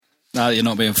You're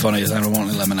not being funny. Then I want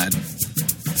a lemonade.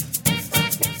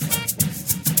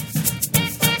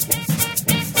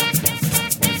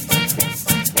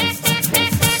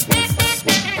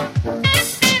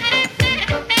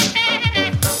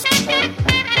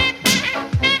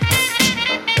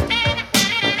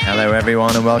 Hello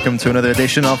everyone and welcome to another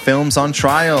edition of Films on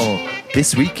Trial.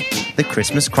 This week, The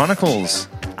Christmas Chronicles.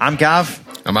 I'm Gav.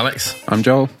 I'm Alex. I'm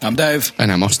Joel. I'm Dave.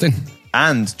 And I'm Austin.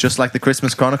 And just like The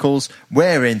Christmas Chronicles,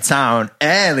 we're in town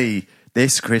early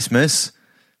this Christmas,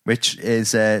 which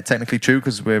is technically true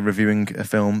because we're reviewing a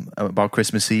film about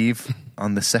Christmas Eve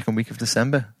on the second week of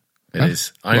December. It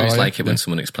is. I always like it when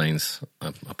someone explains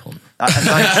a pun.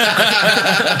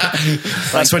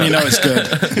 That's when you know it's good.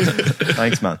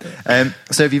 Thanks, man.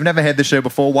 So if you've never heard the show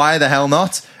before, why the hell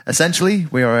not? Essentially,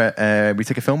 we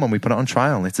take a film and we put it on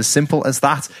trial. It's as simple as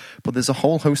that. But there's a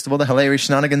whole host of other hilarious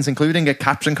shenanigans, including a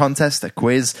caption contest, a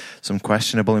quiz, some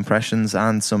questionable impressions,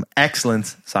 and some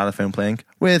excellent silent film playing,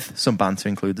 with some banter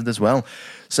included as well.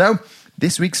 So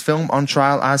this week's film on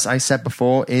trial, as I said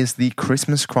before, is The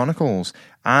Christmas Chronicles.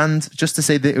 And just to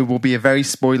say that it will be a very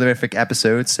spoilerific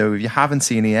episode, so if you haven't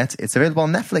seen it yet, it's available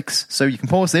on Netflix. So you can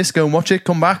pause this, go and watch it,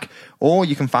 come back, or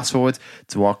you can fast forward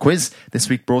to our quiz, this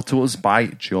week brought to us by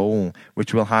Joel,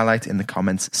 which we'll highlight in the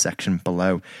comments section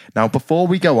below. Now, before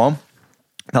we go on,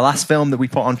 the last film that we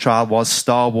put on trial was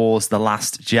Star Wars The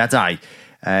Last Jedi.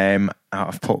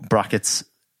 I've put brackets,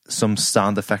 some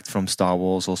sound effect from Star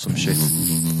Wars or some shit.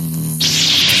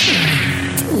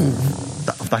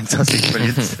 Thanks, that's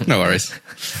brilliant. No worries.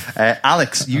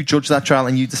 Alex, you judged that trial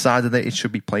and you decided that it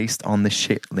should be placed on the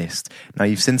shit list. Now,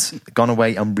 you've since gone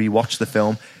away and rewatched the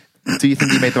film. Do you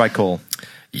think you made the right call?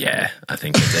 Yeah, I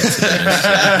think it did. To be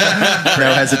honest.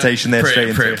 No hesitation there, straight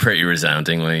into it. Pretty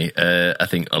resoundingly. I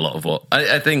think a lot of what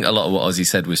Ozzy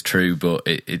said was true, but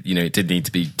it did need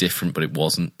to be different, but it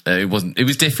wasn't. It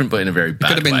was different, but in a very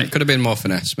bad way. Could have been more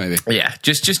finesse, maybe. Yeah,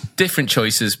 just different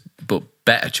choices, but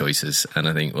better choices. And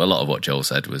I think a lot of what Joel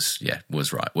said was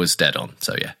right, was dead on.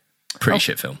 So yeah, pretty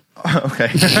shit film. Okay.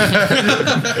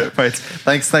 Right.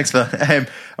 Thanks for that.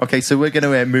 Okay, so we're going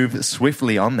to move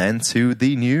swiftly on then to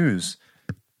the news.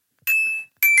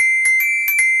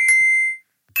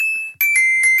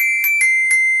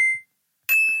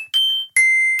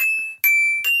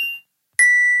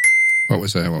 What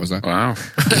was that? Wow.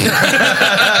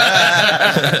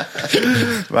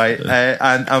 Right,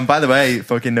 and by the way,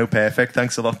 fucking no perfect.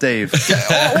 Thanks a lot, Dave.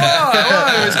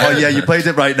 Oh yeah, you played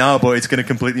it right now, but it's going to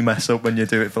completely mess up when you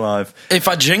do it for live. If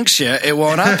I jinx you, it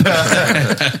won't happen.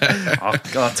 Oh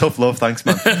God, tough love, thanks,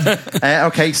 man.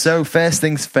 Okay, so first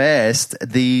things first,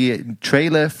 the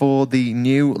trailer for the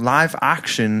new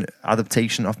live-action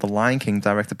adaptation of The Lion King,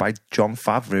 directed by Jon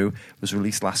Favreau, was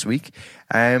released last week.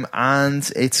 And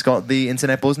it's got the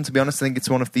internet buzzing. To be honest, I think it's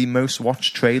one of the most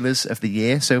watched trailers of the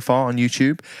year so far on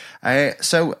YouTube.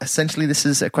 So essentially, this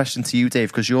is a question to you, Dave,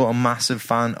 because you're a massive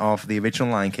fan of the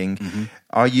original Lion King. Mm-hmm.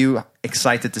 Are you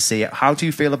excited to see it? How do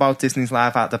you feel about Disney's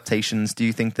live adaptations? Do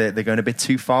you think that they're going a bit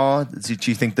too far? Do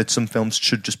you think that some films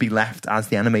should just be left as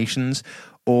the animations?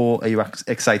 Or are you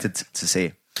excited to see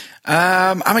it?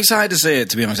 I'm excited to see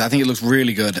it, to be honest. I think it looks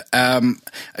really good.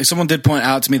 Someone did point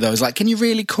out to me, though, it's like, can you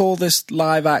really call this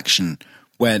live action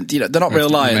when, they're not real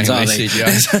lions, are they?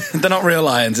 They're not real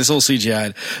lions. It's all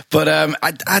CGI. But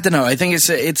I don't know. I think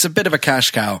it's a bit of a cash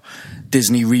cow,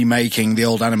 Disney remaking the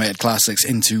old animated classics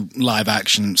into live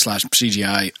action /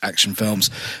 CGI action films.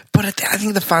 But I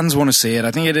think the fans want to see it.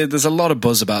 I think there's a lot of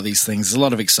buzz about these things. There's a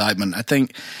lot of excitement. I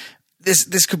think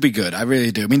This could be good. I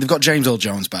really do. I mean, they've got James Earl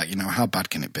Jones back. How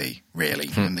bad can it be, really?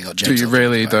 When they got James do you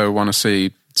really, though, want to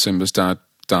see Simba's dad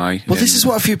die? Well, this is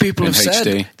what a few people have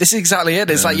said. This is exactly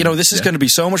it. It's this is going to be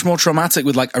so much more traumatic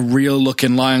with like a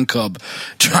real-looking lion cub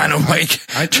trying to wake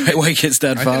its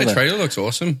dead father. I think the trailer looks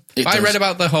awesome. I read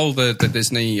about the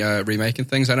Disney remaking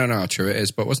things. I don't know how true it is,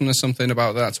 but wasn't there something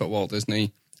about that's what Walt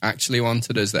Disney actually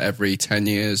wanted, is that every 10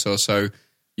 years or so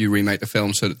you remake the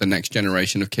film so that the next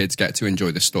generation of kids get to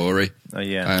enjoy the story. Oh,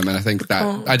 yeah. And I think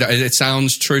that it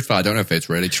sounds truthful. I don't know if it's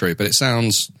really true, but it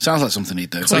sounds like something he'd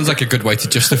do. Sounds like a good way to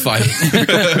justify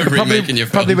remaking your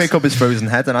films. Probably wake up his frozen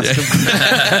head and ask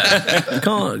him.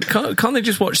 Can't they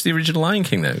just watch the original Lion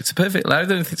King, though? It's a perfect. I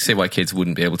don't see why kids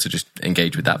wouldn't be able to just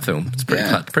engage with that film. It's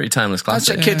pretty timeless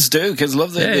classic. That's what kids do. Kids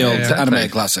love the old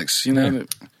animated classics.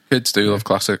 Kids do love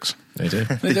classics. They do.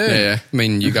 They do. Yeah. I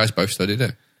mean, you guys both studied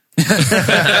it.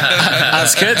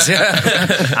 As kids, yeah.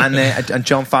 And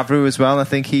Jon Favreau as well. I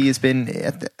think he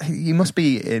must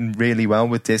be in really well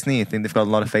with Disney. I think they've got a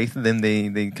lot of faith in him.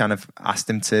 They kind of asked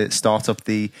him to start up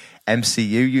the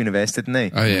MCU universe, didn't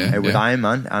they? Oh yeah, with Iron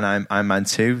Man and Iron Man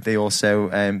 2. They also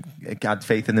had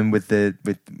faith in him with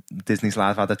Disney's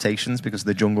live adaptations because of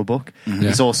the Jungle Book. Mm-hmm.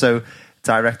 He's also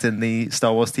directing the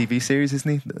Star Wars TV series, isn't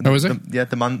he? Oh, is he? The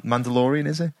Mandalorian,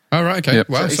 is he? Oh, right, okay. Yep.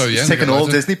 Wow, so he's ticking all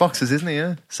Disney boxes, isn't he?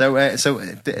 Yeah. So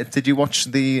did you watch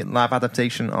the live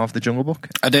adaptation of the Jungle Book?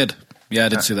 I did. Yeah, I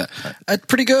did see that.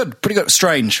 Pretty good.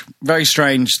 Strange. Very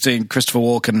strange seeing Christopher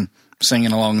Walken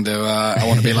singing along to I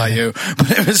Want to Be Like You.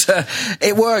 But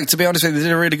it worked, to be honest with you. They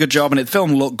did a really good job, and the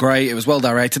film looked great. It was well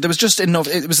directed. There was just enough.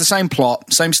 It was the same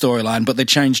plot, same storyline, but they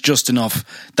changed just enough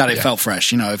that it felt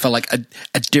fresh. It felt like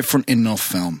a different enough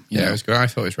film. Yeah, it was good. I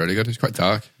thought it was really good. It was quite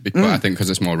dark, but I think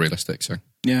because it's more realistic. So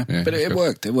yeah, but it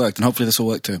worked. It worked, and hopefully this will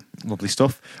work too. Lovely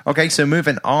stuff. Okay, so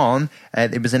moving on,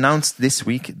 it was announced this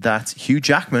week that Hugh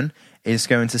Jackman is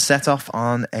going to set off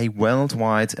on a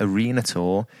worldwide arena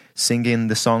tour singing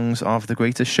the songs of The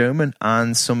Greatest Showman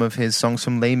and some of his songs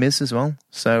from Les Mis as well.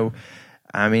 So,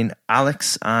 I mean,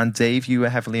 Alex and Dave, you were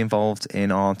heavily involved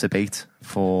in our debate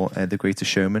for The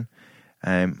Greatest Showman.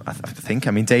 I think.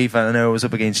 I mean, Dave, I know I was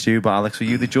up against you, but Alex, were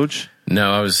you the judge?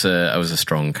 No, I was a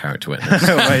strong character witness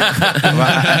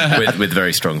with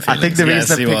very strong feelings. I think the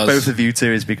reason I picked both of you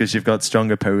two is because you've got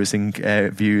strong opposing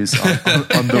views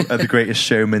on the Greatest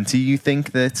Showman. Do you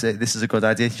think that this is a good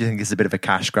idea? Do you think it's a bit of a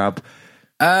cash grab?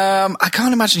 I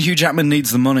can't imagine Hugh Jackman needs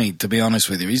the money, to be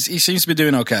honest with you. He seems to be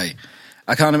doing okay.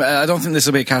 I don't think this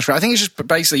will be a cash grab. I think it's just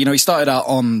basically, he started out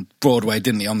on Broadway,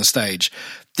 didn't he, on the stage.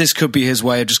 This could be his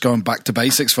way of just going back to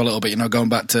basics for a little bit, going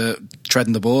back to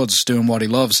treading the boards, doing what he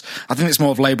loves. I think it's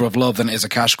more of labour of love than it is a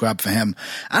cash grab for him.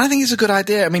 And I think it's a good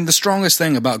idea. I mean, the strongest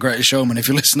thing about Greatest Showman, if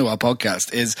you listen to our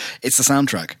podcast, is it's the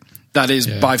soundtrack. That is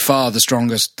by far the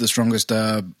strongest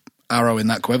arrow in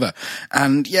that quiver.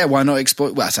 And why not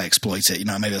exploit it?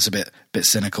 Maybe that's a bit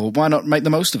cynical. Why not make the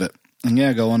most of it? And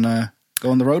go on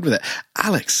the road with it.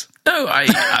 Alex. No,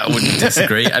 I wouldn't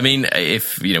disagree. I mean,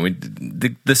 if,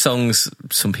 the songs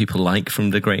some people like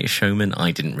from The Greatest Showman, I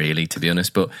didn't really, to be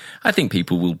honest, but I think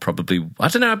people will probably, I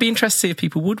don't know, I'd be interested to see if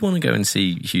people would want to go and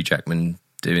see Hugh Jackman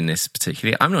doing this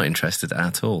particularly. I'm not interested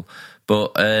at all.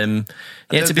 But, to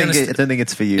be honest, I don't think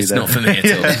it's for you. It's not for me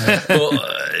at all.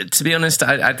 But to be honest,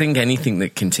 I think anything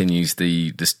that continues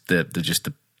the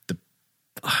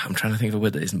I'm trying to think of a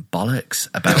word that isn't bollocks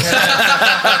about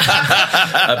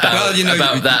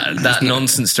that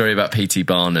nonsense story about P.T.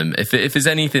 Barnum. If there's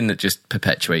anything that just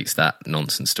perpetuates that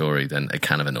nonsense story, then it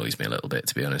kind of annoys me a little bit,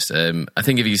 to be honest. I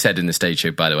think if you said in the stage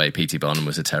show, by the way, P.T. Barnum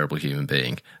was a terrible human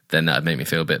being, then that would make me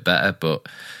feel a bit better. But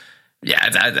yeah,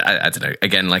 I don't know.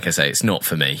 Again, like I say, it's not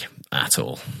for me at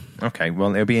all. Okay,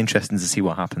 well, it'll be interesting to see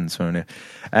what happens, won't it?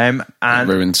 And it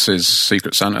ruins his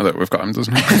Secret Santa that we've got him,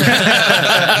 doesn't it?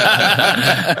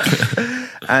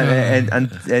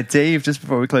 and Dave, just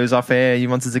before we close off here, you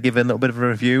wanted to give a little bit of a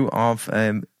review of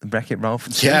Wreck-It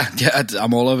Ralph. Yeah,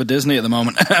 I'm all over Disney at the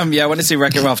moment. I went to see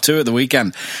Wreck-It Ralph 2 at the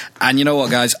weekend, and you know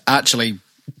what, guys? Actually,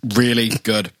 really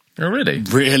good. Oh, really?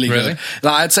 Really good.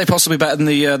 I'd say possibly better than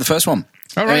the first one.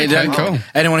 All right, cool.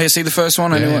 Anyone here see the first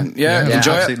one? Anyone? Yeah,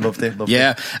 enjoy it? Loved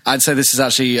it. I'd say this is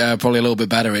actually probably a little bit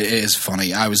better. It is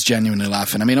funny. I was genuinely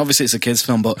laughing. I mean, obviously it's a kids'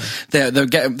 film, but they've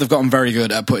gotten very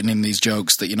good at putting in these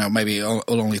jokes that maybe will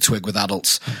only twig with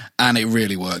adults, and it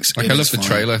really works. I love the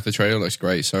trailer. The trailer looks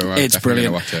great, so it's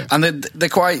brilliant. Watch it. And they're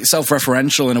quite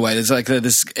self-referential in a way. There's like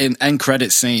this end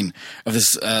credit scene of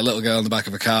this little girl in the back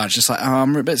of a car. It's just like,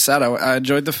 I'm a bit sad. I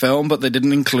enjoyed the film, but they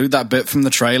didn't include that bit from the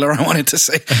trailer I wanted to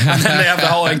see. And then they have the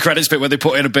whole end credits bit where they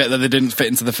put in a bit that they didn't fit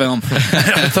into the film.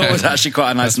 I thought it was actually quite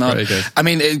a nice nod. I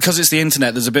mean, because it's the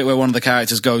internet, there's a bit where one of the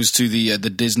characters goes to the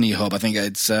Disney hub. I think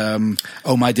it's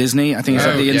Oh My Disney. I think it's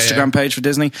the Instagram page for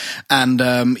Disney. And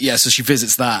so she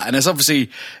visits that. And it's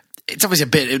obviously a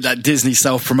bit like Disney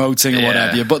self-promoting or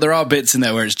whatever, but there are bits in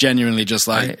there where it's genuinely just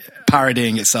like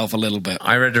parodying itself a little bit.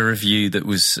 I read a review that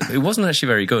it wasn't actually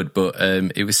very good, but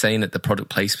it was saying that the product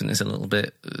placement is a little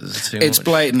bit too It's much.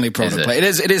 Blatantly product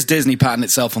placement. It is Disney patting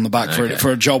itself on the back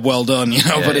for a job well done,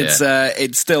 but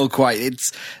it's still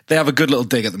they have a good little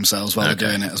dig at themselves while they're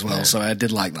doing it as well. Yeah. So I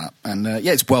did like that. And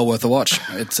it's well worth a watch.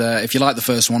 It's if you like the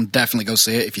first one, definitely go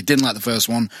see it. If you didn't like the first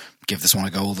one, give this one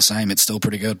a go all the same. It's still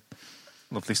pretty good.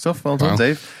 Lovely stuff. Well done,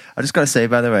 Dave. I just got to say,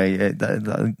 by the way,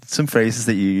 some phrases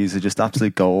that you use are just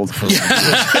absolute gold.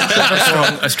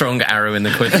 A strong arrow in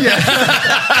the quiver. Yeah.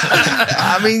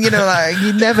 I mean, you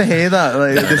never hear that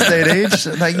at this day and age.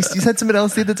 Like you said something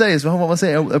else the other day as well. What was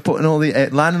it? Putting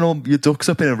lining all your ducks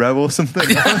up in a row or something.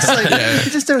 I was like,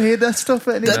 you just don't hear that stuff.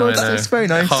 And it's very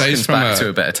nice. Harkens back to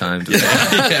a better time.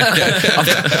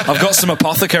 I've got some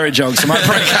apothecary jokes. Am I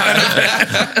break out?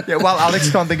 Yeah, well, Alex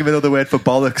can't think of another word for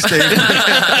bollocks, Steve.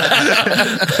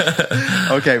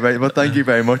 Okay, right. Well, thank you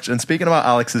very much. And speaking about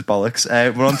Alex's bollocks,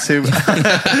 we're on to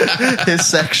his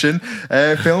section,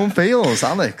 Film Feels.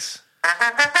 Alex.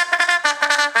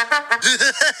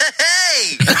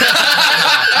 Hey!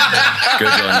 Good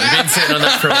one. You've been sitting on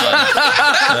that for a while.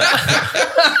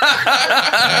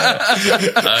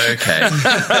 Okay.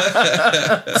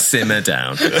 Simmer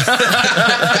down.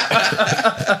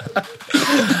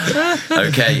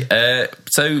 Okay.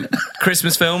 So,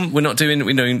 Christmas film. We're doing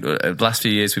the last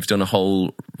few years we've done a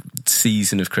whole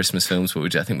season of Christmas films,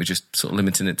 but I think we're just sort of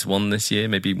limiting it to one this year,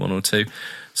 maybe one or two.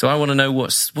 So I want to know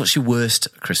what's your worst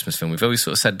Christmas film? We've always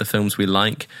sort of said the films we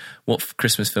like. What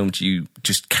Christmas film do you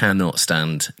just cannot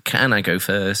stand? Can I go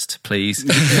first, please?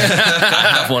 I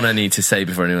have one I need to say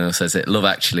before anyone else says it. Love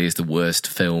Actually is the worst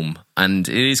film. And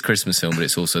it is Christmas film, but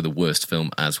it's also the worst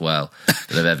film as well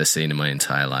that I've ever seen in my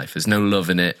entire life. There's no love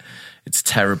in it. It's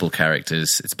terrible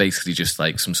characters. It's basically just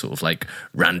like some sort of like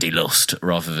Randy Lust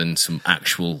rather than some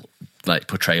actual like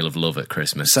portrayal of love at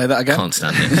Christmas. Say that again. Can't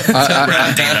stand it.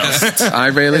 Randy Lust. I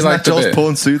really like the Josh bit.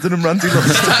 Porn Susan and Randy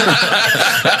Lust.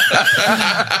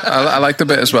 I like the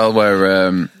bit as well where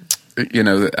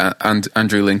and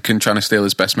Andrew Lincoln trying to steal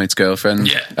his best mate's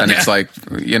girlfriend, and it's like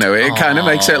it kind of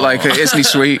makes it like isn't he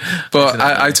sweet? But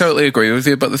I totally agree with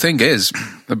you. But the thing is,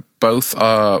 both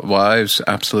our wives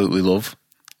absolutely love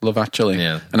Actually,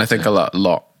 and I think a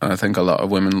lot. I think a lot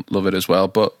of women love it as well.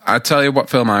 But I tell you what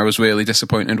film I was really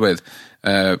disappointed with: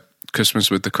 Christmas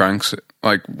with the Cranks.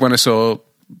 Like when I saw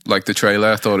like the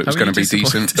trailer, I thought it was going to be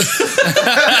decent.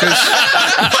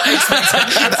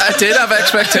 I did have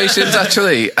expectations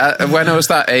actually. When I was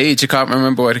that age, I can't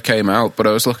remember when it came out, but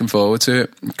I was looking forward to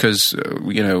it because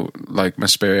like my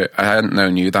spirit. I hadn't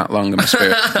known you that long, and my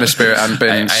spirit hadn't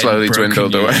been slowly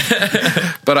dwindled away.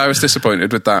 But I was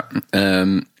disappointed with that.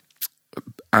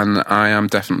 And I am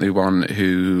definitely one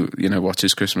who,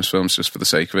 watches Christmas films just for the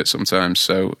sake of it sometimes.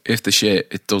 So if the shit,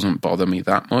 it doesn't bother me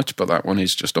that much, but that one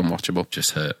is just unwatchable.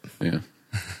 Just hurt. Yeah.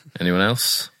 Anyone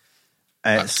else?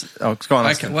 Go on.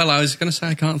 I was going to say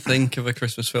I can't think of a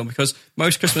Christmas film because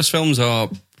most Christmas films are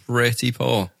pretty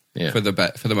poor for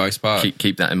the most part.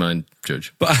 Keep that in mind,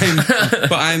 Judge. But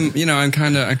I'm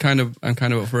kind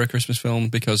of up for a Christmas film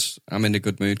because I'm in a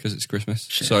good mood because it's Christmas.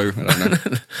 Shit. So I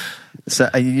don't know. So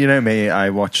you know me, I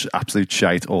watch absolute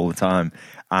shite all the time.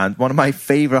 And one of my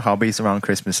favourite hobbies around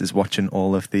Christmas is watching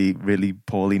all of the really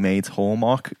poorly made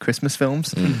Hallmark Christmas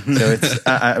films. Mm. So it's,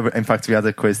 in fact, we had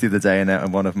a quiz the other day,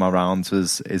 and one of my rounds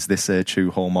was, is this a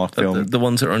true Hallmark film? The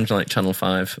ones that are on like Channel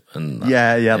 5? And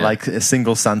yeah, like A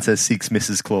Single Santa Seeks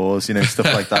Mrs. Claus,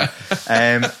 stuff like that.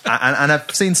 And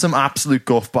I've seen some absolute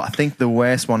guff, but I think the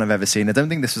worst one I've ever seen, I don't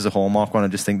think this was a Hallmark one, I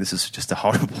just think this is just a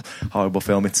horrible, horrible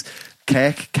film. It's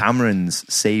Kirk Cameron's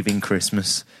Saving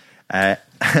Christmas.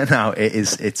 Now it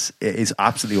is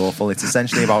absolutely awful. It's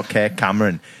essentially about Kirk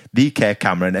Cameron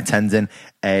attending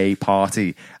a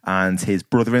party, and his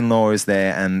brother-in-law is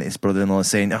there, and his brother-in-law is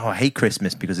saying, "Oh, I hate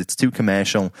Christmas because it's too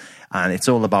commercial, and it's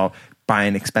all about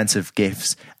buying expensive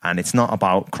gifts, and it's not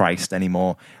about Christ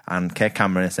anymore." And Kirk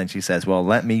Cameron essentially says, "Well,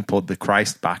 let me put the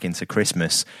Christ back into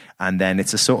Christmas," and then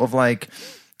it's a sort of like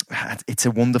It's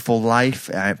a Wonderful Life,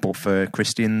 but for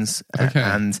Christians,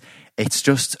 and it's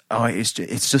just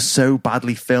so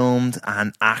badly filmed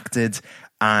and acted,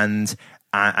 and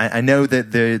I know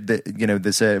that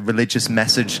there's a religious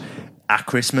message at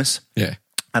Christmas, and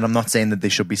I'm not saying that they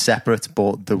should be separate,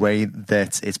 but the way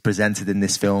that it's presented in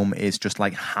this film is just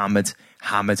like hammered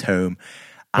home.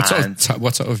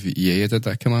 What sort of year did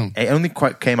that come out? It only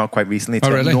came out quite recently. It's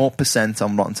really? 0%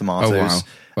 on Rotten Tomatoes. Oh, wow.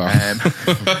 And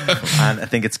I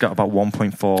think it's got about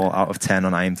 1.4 out of 10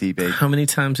 on IMDb. How many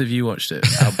times have you watched it?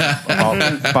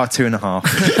 About 2.5.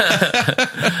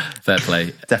 Fair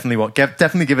play.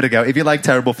 Definitely give it a go. If you like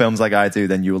terrible films like I do,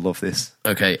 then you will love this.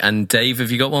 Okay, and Dave,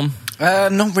 have you got one?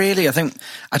 Not really. I think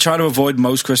I try to avoid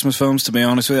most Christmas films, to be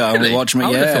honest with you. I only watch them. I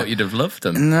would have thought you'd have loved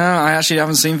them. No, I actually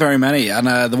haven't seen very many, and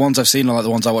the ones I've seen are like the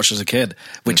ones I watched as a kid,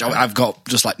 which I've got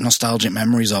just like nostalgic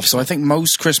memories of. So I think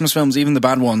most Christmas films, even the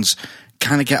bad ones,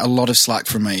 kind of get a lot of slack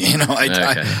from me.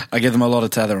 I give them a lot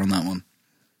of tether on that one.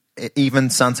 even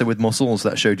Santa with muscles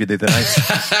that I showed you the other night?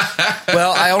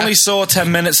 Well, I only saw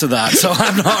 10 minutes of that, so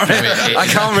I'm not really, I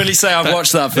can't really say I've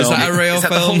watched that film. Is that a real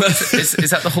film?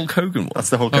 Is that the Hulk Hogan one? That's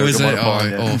the Hulk Hogan one.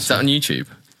 Yeah. Is that on YouTube?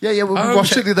 Yeah, we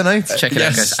watched it the other night. Check it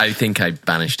out, guys. I think I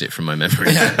banished it from my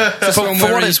memory. For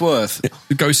what it's worth.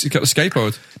 Ghost got the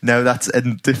skateboard. No, that's a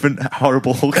different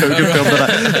horrible Hulk Hogan film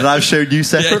that I've showed you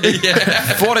separately.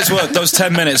 For what it's worth, those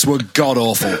 10 minutes were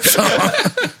god-awful.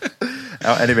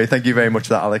 Anyway, thank you very much for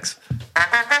that, Alex.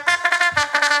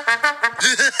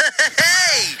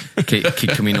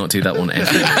 Can we not do that one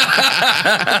every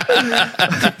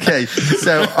Okay,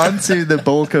 so on to the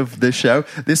bulk of the show.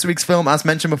 This week's film, as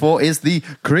mentioned before, is The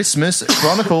Christmas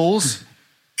Chronicles.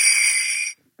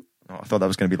 Oh, I thought that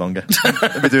was going to be longer.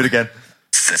 Let me do it again.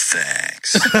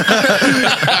 Thanks.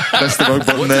 Press the wrong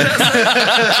button there.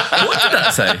 What did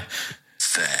that say?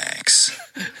 Thanks.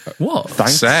 What?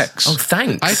 Thanks. Sex. Oh,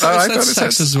 thanks. I thought it said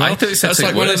sex as well. I thought it said That's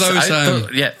like one of those.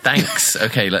 yeah, thanks.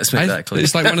 Okay, let's make that clear.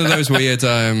 It's like one of those weird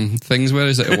things where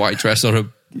is it a white dress or a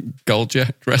gold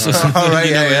dress or something? Oh, right,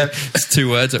 yeah. It's 2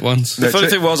 words at once. The funny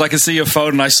thing was, I could see your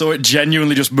phone and I saw it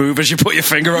genuinely just move as you put your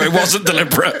finger on it. It wasn't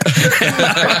deliberate.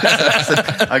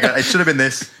 It should have been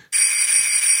this.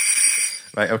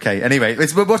 Right, okay. Anyway, we're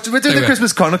doing the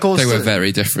Christmas Chronicles. They were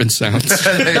very different sounds.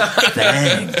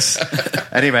 Thanks.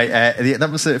 Anyway, that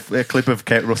was a clip of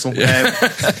Kurt Russell.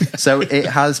 So it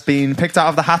has been picked out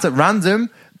of the hat at random,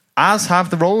 as have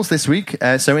the roles this week.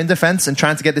 So in defence and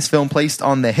trying to get this film placed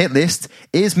on the hit list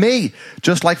is me.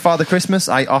 Just like Father Christmas,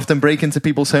 I often break into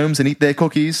people's homes and eat their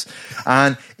cookies.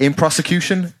 And in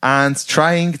prosecution and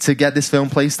trying to get this film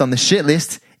placed on the shit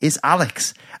list is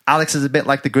Alex. Alex is a bit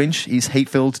like the Grinch. He's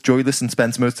hate-filled, joyless, and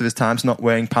spends most of his time not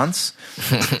wearing pants.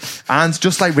 And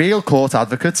just like real court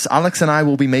advocates, Alex and I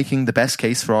will be making the best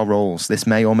case for our roles. This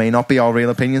may or may not be our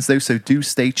real opinions, though, so do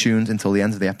stay tuned until the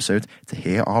end of the episode to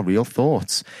hear our real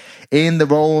thoughts. In the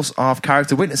roles of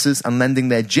character witnesses and lending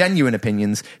their genuine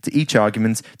opinions to each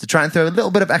argument to try and throw a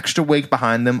little bit of extra weight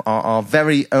behind them are our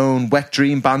very own wet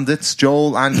dream bandits,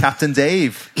 Joel and Captain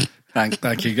Dave.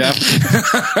 Thank you, Gav.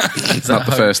 It's not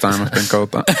the first time I've been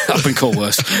called that. I've been called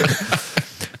worse.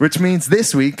 Which means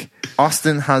this week,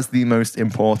 Austin has the most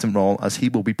important role as he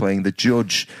will be playing the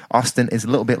judge. Austin is a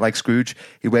little bit like Scrooge.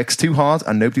 He works too hard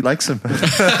and nobody likes him.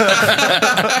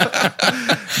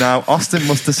 Now, Austin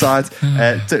must decide.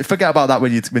 Forget about that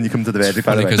when you come to the verdict,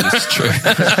 by the way. Because it's true.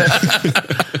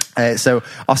 So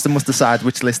Austin must decide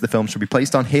which list the film should be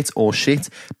placed on, hit or shit,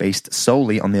 based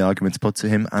solely on the arguments put to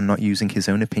him and not using his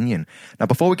own opinion. Now,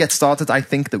 before we get started, I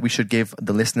think that we should give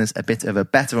the listeners a bit of a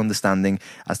better understanding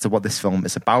as to what this film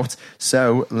is about.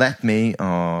 So let me,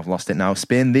 I've lost it now,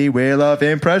 spin the wheel of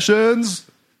impressions.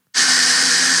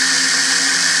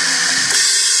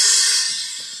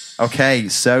 Okay,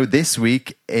 so this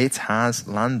week it has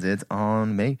landed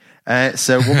on me.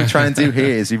 So what we try and do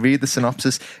here is we read the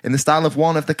synopsis in the style of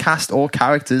one of the cast or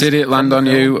characters. Did it land on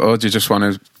you, or do you just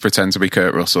want to pretend to be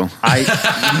Kurt Russell?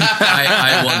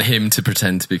 I want him to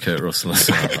pretend to be Kurt Russell as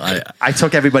well. I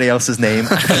took everybody else's name.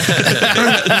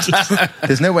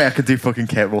 There's no way I could do fucking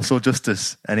Kurt Russell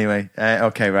justice. Anyway,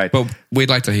 okay, right. Well, we'd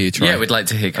like to hear you try. Yeah, we'd like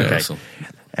to hear Kurt Russell.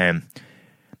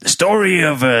 The story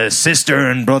of a sister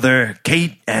and brother,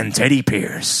 Kate and Teddy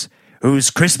Pierce,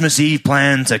 whose Christmas Eve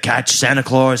plan to catch Santa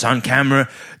Claus on camera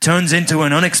turns into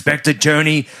an unexpected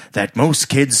journey that most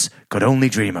kids could only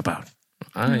dream about.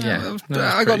 Yeah.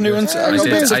 I got nuance. I got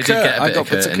bits of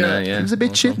Kurt. Yeah. It was a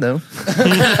bit shit, though.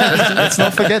 Let's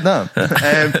not forget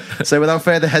that. So without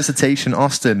further hesitation,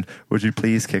 Austin, would you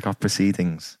please kick off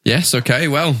proceedings? Yes, okay.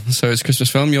 Well, so it's a Christmas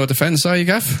film. Your defence, are you,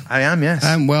 Gav? I am, yes.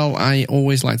 Well, I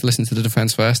always like to listen to the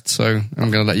defence first, so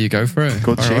I'm going to let you go for it.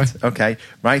 Good All shit. right. Okay,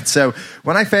 right. So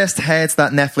when I first heard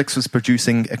that Netflix was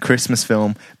producing a Christmas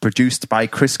film produced by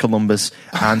Chris Columbus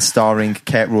and starring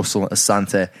Kurt Russell as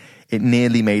Santa, it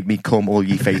nearly made me come all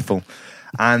ye faithful.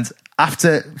 And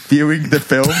after viewing the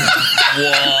film... What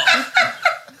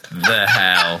the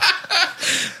hell?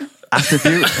 After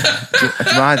viewing...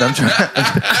 Mind,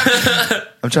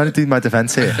 I'm trying to do my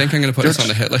defence here. I think I'm going to put this on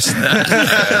the hit list.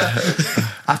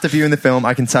 After viewing the film,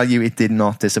 I can tell you it did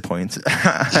not disappoint. So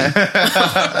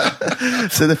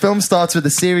the film starts with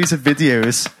a series of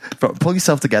videos. Pull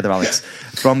yourself together, Alex.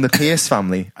 From the Pierce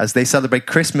family as they celebrate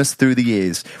Christmas through the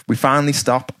years. We finally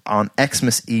stop on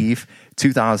Xmas Eve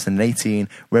 2018,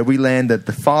 where we learn that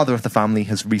the father of the family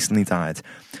has recently died.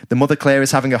 The mother, Claire,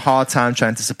 is having a hard time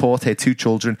trying to support her two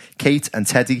children, Kate and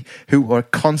Teddy, who are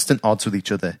at constant odds with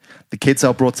each other. The kids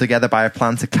are brought together by a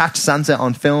plan to catch Santa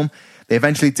on film. They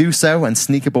eventually do so and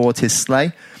sneak aboard his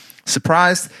sleigh.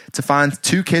 Surprised to find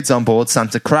 2 kids on board,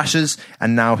 Santa crashes,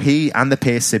 and now he and the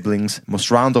Pierce siblings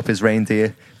must round up his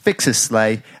reindeer, fix his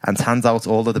sleigh, and hand out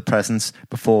all of the presents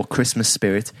before Christmas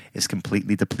spirit is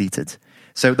completely depleted.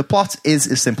 So the plot is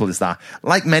as simple as that.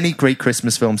 Like many great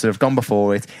Christmas films that have gone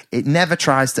before it, it never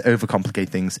tries to overcomplicate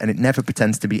things, and it never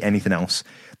pretends to be anything else.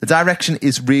 The direction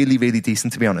is really, really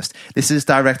decent, to be honest. This is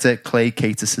director Clay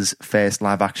Kaitis' first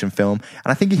live-action film,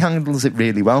 and I think he handles it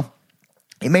really well.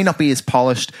 It may not be as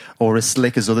polished or as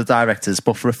slick as other directors,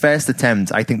 but for a first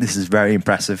attempt, I think this is very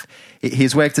impressive.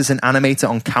 He's worked as an animator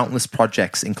on countless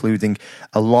projects, including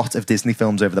a lot of Disney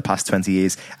films over the past 20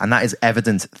 years, and that is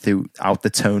evident throughout the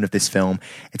tone of this film.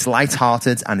 It's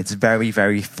light-hearted and it's very,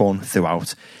 very fun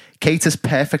throughout. Kaitis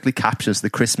perfectly captures the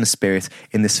Christmas spirit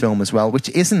in this film as well, which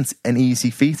isn't an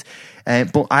easy feat.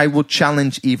 But I would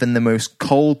challenge even the most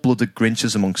cold-blooded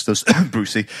Grinches amongst us,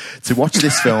 Brucey, to watch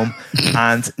this film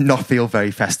and not feel very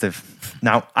festive.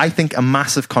 Now, I think a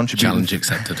massive contribution... Challenge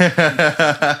accepted.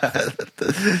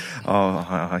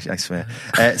 I swear.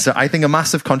 So I think a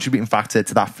massive contributing factor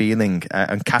to that feeling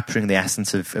and capturing the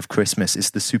essence of Christmas is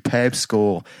the superb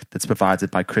score that's provided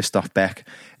by Christoph Beck.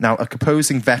 Now, a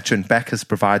composing veteran, Beck has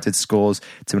provided scores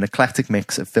to an eclectic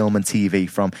mix of film and TV,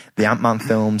 from the Ant-Man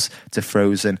films to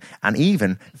Frozen, and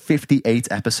even 58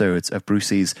 episodes of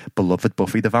Brucey's beloved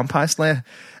Buffy the Vampire Slayer.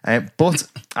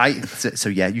 So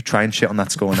you try and shit on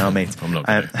that score now, mate. I'm not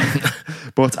gonna.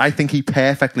 But I think he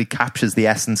perfectly captures the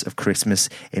essence of Christmas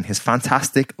in his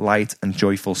fantastic, light and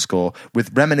joyful score,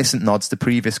 with reminiscent nods to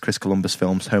previous Chris Columbus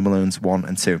films, Home Alone's 1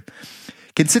 and 2.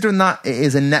 Considering that it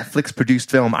is a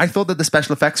Netflix-produced film, I thought that the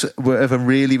special effects were of a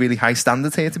really, really high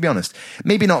standard here, to be honest.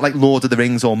 Maybe not like Lord of the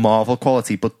Rings or Marvel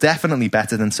quality, but definitely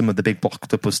better than some of the big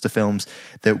blockbuster films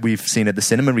that we've seen at the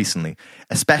cinema recently,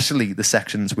 especially the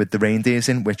sections with the reindeers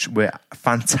in, which were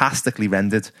fantastically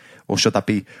rendered. Or should that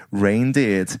be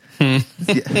reindeered?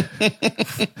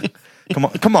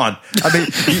 Come on. I mean,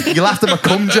 you laughed at my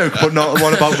cum joke, but not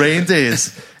one about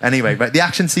reindeers. Anyway, right, the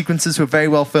action sequences were very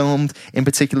well filmed, in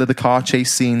particular the car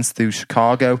chase scenes through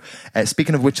Chicago.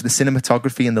 Speaking of which, the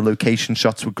cinematography and the location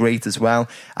shots were great as well,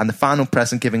 and the final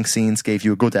present-giving scenes gave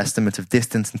you a good estimate of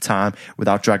distance and time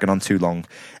without dragging on too long.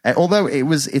 Although it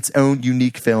was its own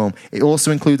unique film, it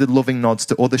also included loving nods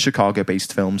to other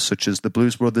Chicago-based films such as The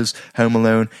Blues Brothers, Home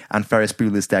Alone, and Ferris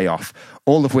Bueller's Day Off,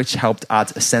 all of which helped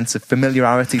add a sense of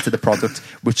familiarity to the product,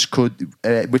 which could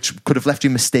have left you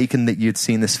mistaken that you'd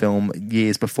seen this film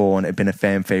years before and it had been a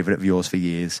fan favourite of yours for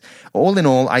years. All in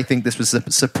all, I think this was a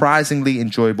surprisingly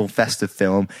enjoyable festive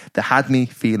film that had me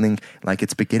feeling like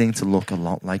it's beginning to look a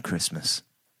lot like Christmas.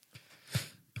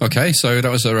 Okay, so that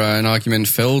was an argument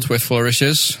filled with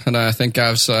flourishes, and I think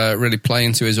Gav's really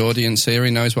playing to his audience here.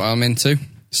 He knows what I'm into,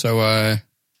 so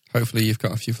hopefully you've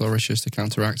got a few flourishes to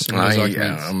counteract some of those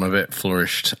arguments. I'm a bit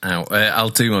flourished out. I'll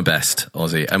do my best,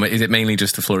 Ozzy. Is it mainly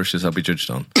just the flourishes I'll be judged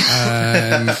on?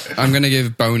 I'm going to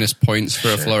give bonus points for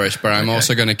a flourish, but I'm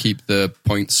also going to keep the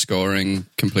point scoring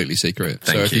completely secret.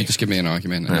 Thank if you just give me an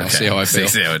argument, and I'll see how I feel.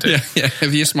 See how I do. Yeah.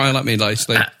 If you smile at me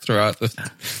nicely throughout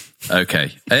the...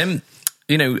 Okay.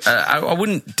 I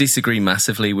wouldn't disagree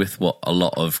massively with what a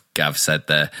lot of Gav said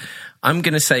there. I'm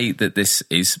going to say that this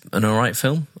is an alright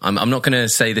film. I'm not going to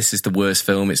say this is the worst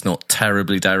film. It's not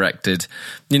terribly directed.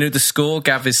 The score,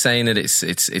 Gav is saying that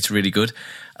it's really good.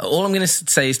 All I'm going to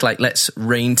say is, let's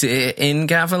rein it in,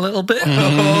 Gav, a little bit.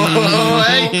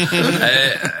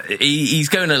 He's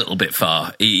going a little bit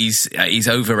far. He's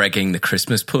over-egging the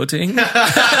Christmas pudding. Sorry.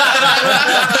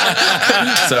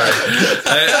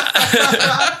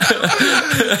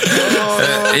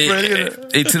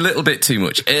 It's a little bit too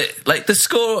much. The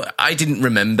score, I didn't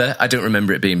remember. I don't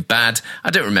remember it being bad.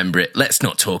 I don't remember it. Let's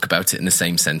not talk about it in the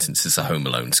same sentence as a Home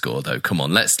Alone score, though. Come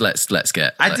on, let's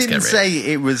get. I didn't say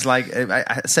it was like.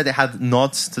 I said it had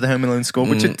nods to the Home Alone score,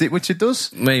 which it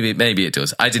does. Maybe it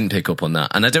does. I didn't pick up on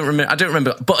that, and I don't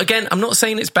remember. But again, I'm not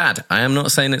saying it's bad. I am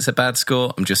not saying it's a bad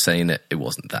score. I'm just saying that it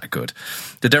wasn't that good.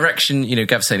 The direction,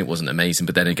 Gav's saying it wasn't amazing,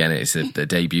 but then again, it's the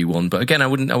debut one. But again, I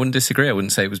wouldn't disagree. I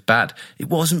wouldn't say it was bad. It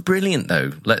wasn't brilliant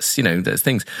though. There's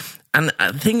things. And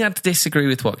the thing I'd disagree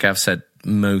with what Gav said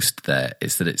most there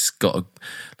is that it's got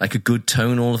a good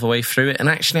tone all the way through it. And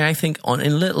actually, I think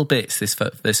in little bits, this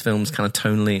film's kind of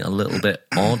tonally a little bit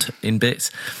odd in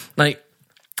bits. I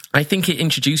think it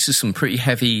introduces some pretty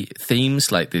heavy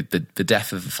themes, like the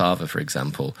death of the father, for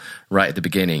example, right at the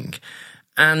beginning.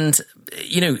 And,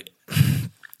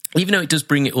 even though it does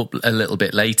bring it up a little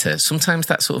bit later, sometimes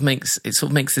that sort of makes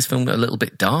this film a little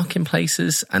bit dark in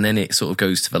places, and then it sort of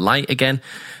goes to the light again.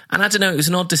 And I don't know, it was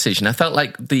an odd decision. I felt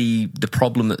like the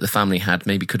problem that the family had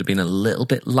maybe could have been a little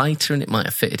bit lighter, and it might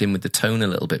have fitted in with the tone a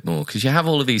little bit more, because you have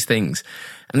all of these things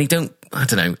and they don't, I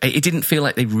don't know, it didn't feel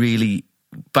like they really,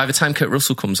 by the time Kurt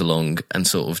Russell comes along and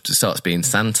sort of starts being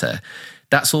Santa,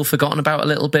 that's all forgotten about a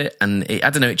little bit. And I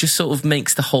don't know, it just sort of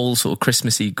makes the whole sort of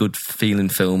Christmassy, good feeling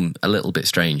film a little bit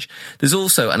strange. There's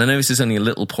also, and I know this is only a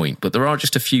little point, but there are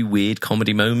just a few weird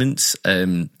comedy moments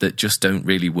that just don't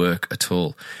really work at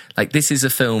all. Like, this is a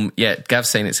film, yeah, Gav's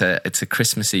saying it's a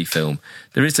Christmassy film.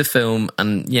 There is a film,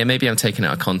 and yeah, maybe I'm taking it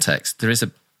out of context. There is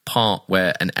a part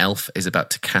where an elf is about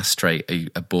to castrate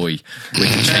a boy with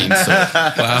a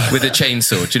chainsaw. Wow. With a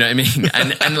chainsaw, do you know what I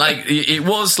mean? And like, it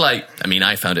was like, I mean,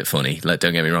 I found it funny, like,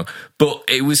 don't get me wrong, but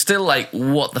it was still like,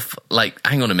 what the like,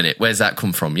 hang on a minute, where's that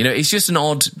come from? You know, it's just an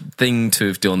odd thing to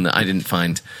have done that I didn't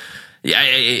find. Yeah,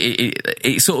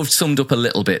 it sort of summed up a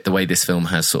little bit the way this film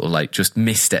has sort of like just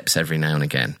missteps every now and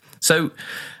again. So,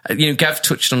 you know, Gav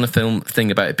touched on the film thing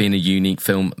about it being a unique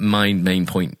film. My main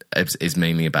point is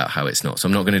mainly about how it's not. So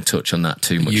I'm not going to touch on that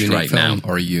too much right now.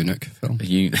 Or a eunuch film. A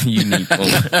unique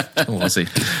film. Or was he?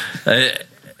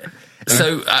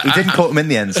 So we didn't cut him in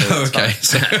the end. So okay.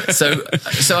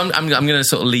 So I'm going to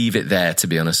sort of leave it there, to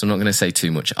be honest. I'm not going to say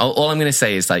too much. All I'm going to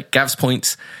say is, like, Gav's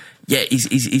points, yeah,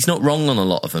 he's not wrong on a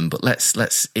lot of them, but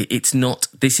it's not,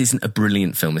 this isn't a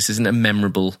brilliant film. This isn't a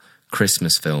memorable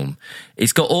Christmas film.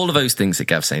 It's got all of those things that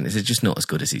Gav's saying. It's just not as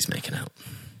good as he's making out.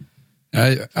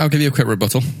 I'll give you a quick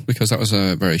rebuttal, because that was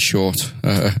a very short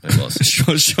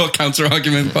counter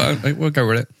argument, but we'll go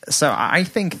with it. So I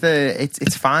think that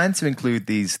it's fine to include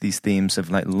these themes of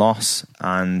like loss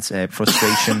and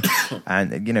frustration,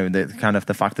 and you know, the kind of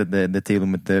the fact that they're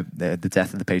dealing with the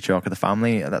death of the patriarch of the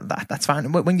family. That's fine.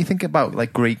 When you think about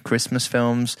like great Christmas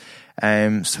films,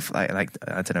 stuff like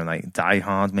I don't know, like Die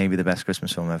Hard, maybe the best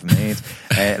Christmas film ever made,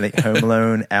 like Home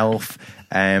Alone, Elf,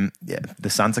 the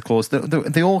Santa Claus,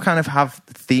 they all kind of have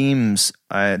themes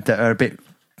that are a bit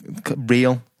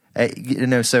real. You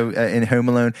know, so in Home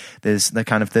Alone, there's the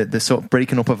kind of the sort of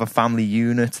breaking up of a family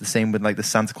unit. The same with like the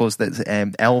Santa Claus, that's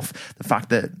Elf. The fact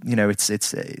that, you know, it's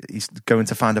he's going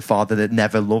to find a father that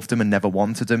never loved him and never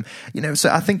wanted him. You know, so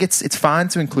I think it's fine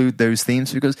to include those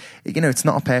themes, because, you know, it's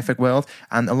not a perfect world,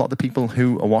 and a lot of the people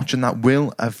who are watching that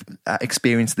will have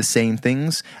experienced the same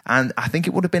things. And I think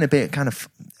it would have been a bit kind of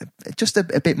just a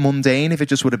bit mundane if it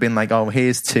just would have been like, oh,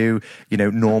 here's two, you know,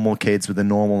 normal kids with a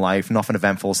normal life, nothing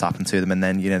eventful's happened to them, and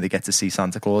then, you know, they get to see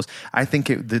Santa Claus. I think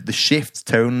the shift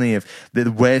tonally of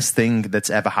the worst thing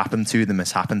that's ever happened to them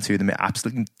has happened to them, an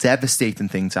absolutely devastating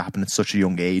thing to happen at such a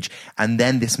young age, and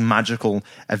then this magical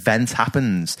event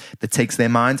happens that takes their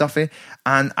mind off it.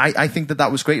 And I think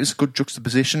that was great. It was a good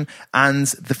juxtaposition, and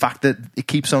the fact that it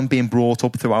keeps on being brought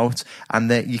up throughout,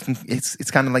 and that you can,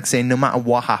 it's kind of like saying, no matter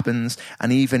what happens,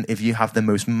 and even if you have the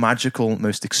most magical,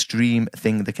 most extreme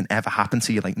thing that can ever happen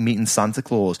to you, like meeting Santa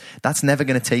Claus, that's never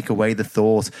going to take away the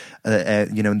thought,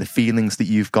 you know, and the feelings that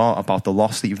you've got about the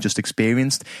loss that you've just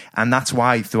experienced. And that's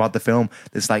why throughout the film,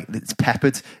 there's like, it's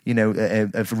peppered, you know,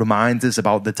 of reminders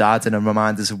about the dad and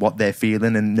reminders of what they're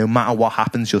feeling. And no matter what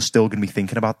happens, you're still going to be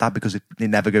thinking about that, because it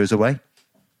never goes away.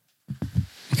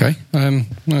 Okay,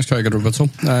 that's quite a good rebuttal.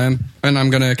 And I'm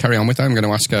going to carry on with that. I'm going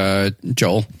to ask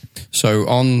Joel. So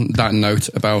on that note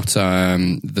about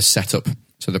the setup,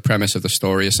 so the premise of the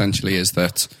story essentially is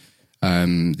that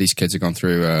these kids have gone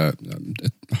through a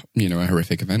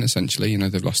horrific event. Essentially, you know,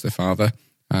 they've lost their father,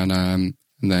 and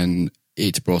then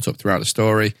it's brought up throughout the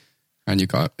story, and you've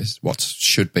got what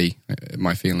should be,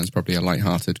 my feeling, is probably a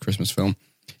light-hearted Christmas film.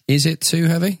 Is it too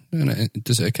heavy?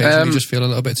 Does it occasionally just feel a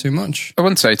little bit too much? I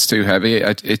wouldn't say it's too heavy.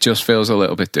 It just feels a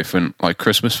little bit different. Like,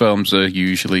 Christmas films are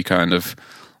usually kind of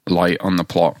light on the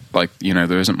plot. Like, you know,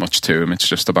 there isn't much to them. It's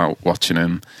just about watching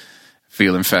them,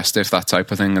 feeling festive, that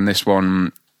type of thing. And this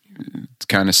one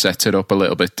kind of sets it up a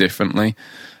little bit differently.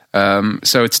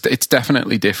 So it's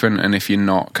definitely different. And if you're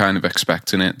not kind of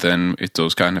expecting it, then it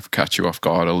does kind of catch you off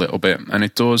guard a little bit. And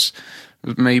it does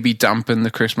maybe dampen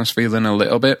the Christmas feeling a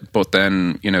little bit, but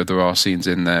then, you know, there are scenes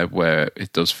in there where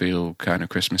it does feel kind of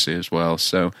Christmassy as well.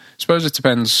 So I suppose it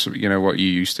depends, you know, what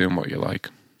you're used to and what you like.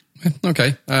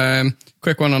 Okay.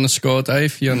 Quick one on the score,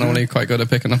 Dave. You're normally quite good at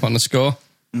picking up on the score.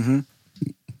 Mm-hmm.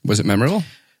 Was it memorable?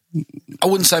 I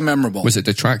wouldn't say memorable. Was it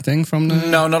detracting from the...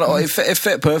 No, not at all. It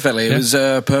fit perfectly. It was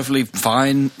a perfectly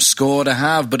fine score to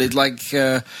have, but it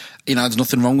there's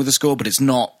nothing wrong with the score, but it's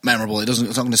not memorable. It's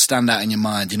not going to stand out in your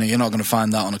mind. You're not going to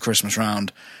find that on a Christmas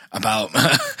round about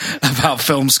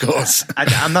film scores.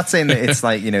 I'm not saying that it's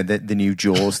like, the new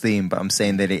Jaws theme, but I'm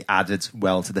saying that it added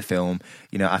well to the film.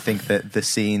 I think that the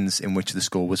scenes in which the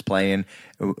score was playing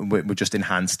were just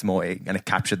enhanced more, and it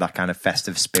captured that kind of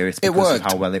festive spirit because of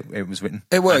how well it was written.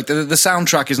 It worked. The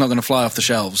soundtrack is not going to fly off the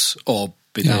shelves or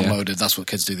be downloaded. Yeah. That's what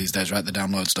kids do these days, right? They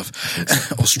download stuff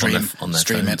or stream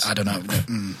it. I don't know.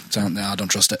 I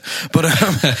don't trust it. But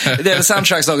the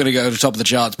soundtrack's not going to go to the top of the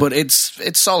charts, but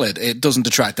it's solid. It doesn't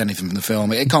detract anything from the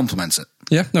film. It complements it.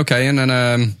 Yeah. Okay. And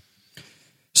then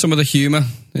some of the humour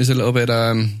is a little bit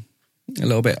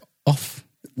off.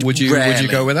 Would you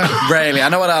go with that? Really? I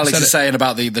know what Alex is saying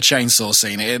about the chainsaw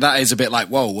scene. That is a bit like,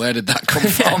 whoa, where did that come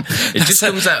from? It just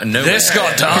comes out of nowhere. This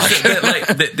got dark.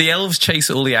 The elves chase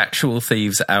all the actual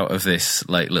thieves out of this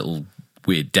little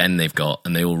weird den they've got,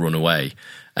 and they all run away.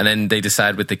 And then they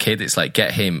decide with the kid, it's like,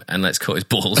 get him and let's cut his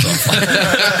balls off.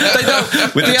 They don't.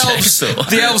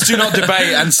 The elves do not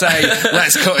debate and say,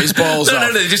 let's cut his balls off.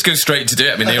 No, they just go straight to do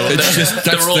it. I mean, they're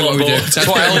all on board. That's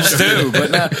what elves do.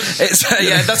 But no,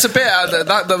 it's that's a bit.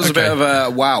 That was a bit of a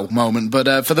wow moment.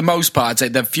 But for the most part, I'd say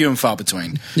they're few and far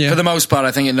between. Yeah. For the most part,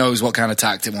 I think it knows what kind of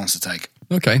tact it wants to take.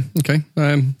 Okay.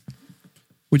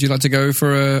 Would you like to go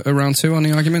for a round two on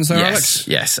the arguments there, Alex?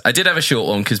 Yes. I did have a short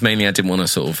one because mainly I didn't want to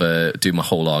sort of do my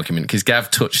whole argument because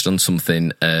Gav touched on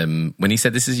something when he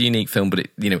said this is a unique film, but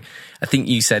I think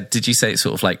you said, did you say it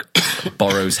sort of like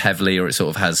borrows heavily or it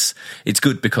sort of has, it's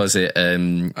good because it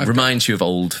reminds you of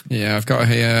old. Yeah, I've got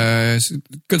here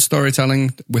good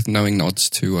storytelling with knowing nods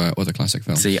to other classic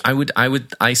films. See,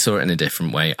 I saw it in a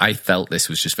different way. I felt this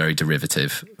was just very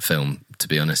derivative film, to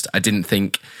be honest. I didn't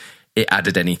think it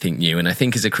added anything new, and I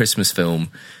think as a Christmas film,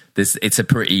 it's a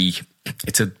pretty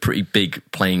big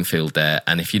playing field there.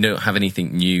 And if you don't have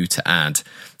anything new to add,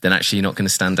 then actually you're not going to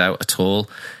stand out at all.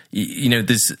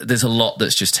 There's a lot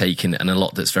that's just taken and a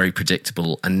lot that's very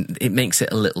predictable, and it makes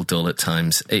it a little dull at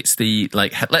times. It's the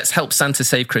let's help Santa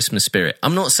save Christmas spirit.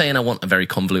 I'm not saying I want a very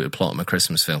convoluted plot on my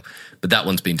Christmas film, but that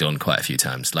one's been done quite a few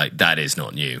times. That is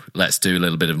not new. Let's do a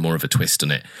little bit of more of a twist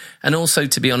on it. And also,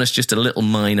 to be honest, just a little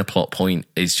minor plot point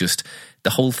is just the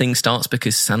whole thing starts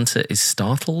because Santa is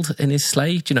startled in his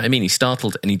sleigh. Do you know what I mean? He's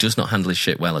startled and he does not handle his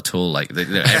shit well at all. Do you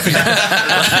know what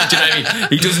I mean?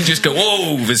 He doesn't just go,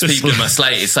 whoa, there's people in my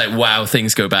sleigh. It's like, wow,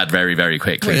 things go bad very, very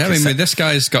quickly. Well, yeah, this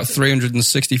guy's got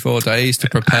 364 days to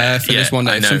prepare for this one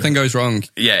day. If something goes wrong,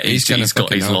 he's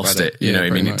lost it. You know what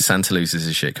I mean? Much. Santa loses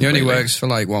his shit completely. He only works for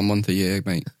 1 month a year,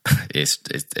 mate. He's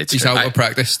out of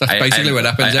practice. That's basically what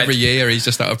happens. Every year he's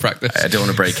just out of practice. I don't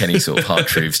want to break any sort of hard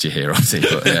truths to you here, obviously,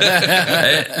 but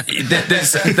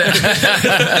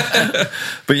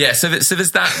but yeah, so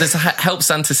there's that. There's a help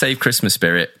Santa save Christmas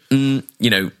spirit.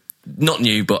 Not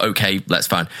new, but okay, that's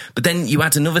fine. But then you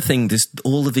add another thing. There's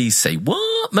all of these say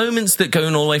what moments that go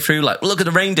all the way through. Like, look at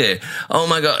the reindeer. Oh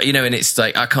my god, and it's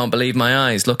like I can't believe my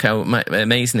eyes. Look how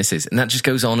amazing this is, and that just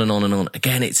goes on and on and on.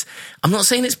 Again, I'm not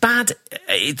saying it's bad.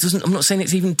 I'm not saying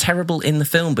it's even terrible in the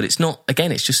film, but it's not.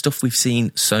 Again, it's just stuff we've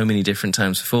seen so many different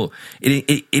times before.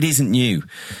 It isn't new.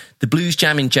 The blues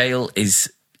jam in jail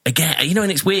is again,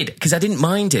 and it's weird because I didn't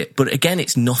mind it, but again,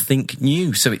 it's nothing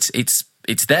new. So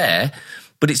it's there.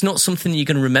 But it's not something you're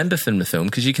going to remember from the film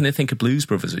because you're going to think of Blues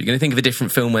Brothers or you're going to think of a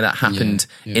different film where that happened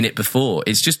in it before.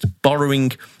 It's just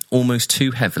borrowing almost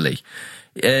too heavily.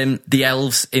 The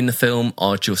elves in the film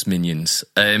are just minions.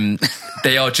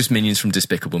 They are just minions from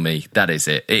Despicable Me. That is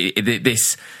it.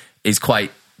 This is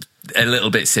quite a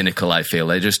little bit cynical, I feel.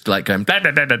 They're just like going blah,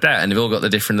 blah, blah, blah, blah, and they've all got their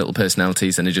different little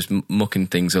personalities and they're just mucking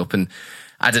things up. And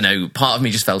I don't know, part of me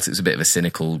just felt it was a bit of a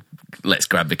cynical, let's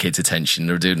grab the kids' attention.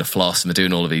 They're doing a floss and they're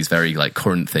doing all of these very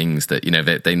current things that,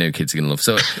 they know kids are going to love.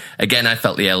 So again, I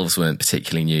felt the elves weren't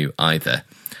particularly new either.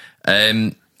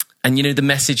 And the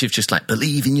message of just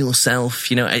believe in yourself,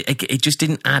 it just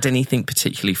didn't add anything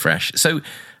particularly fresh. So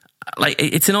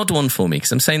it's an odd one for me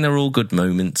because I'm saying they're all good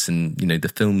moments and,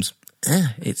 the film's,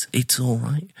 it's all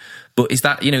right. But is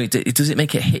that, does it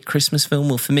make it a hit Christmas film?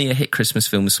 Well, for me, a hit Christmas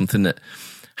film is something that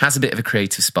has a bit of a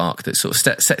creative spark that sort of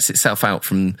sets itself out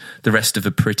from the rest of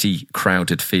a pretty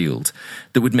crowded field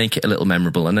that would make it a little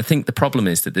memorable. And I think the problem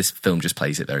is that this film just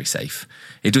plays it very safe.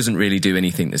 It doesn't really do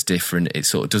anything that's different. It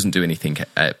sort of doesn't do anything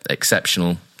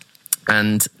exceptional.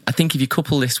 And I think if you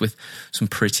couple this with some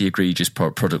pretty egregious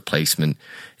product placement,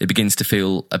 it begins to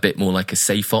feel a bit more like a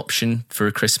safe option for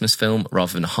a Christmas film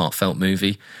rather than a heartfelt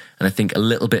movie. And I think a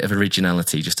little bit of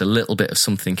originality, just a little bit of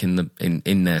something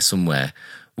in there somewhere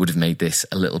would have made this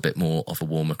a little bit more of a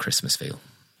warmer Christmas feel.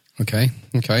 Okay.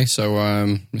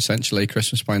 So essentially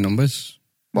Christmas by numbers.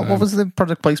 What was the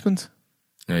product placement?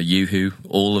 Yoo-hoo,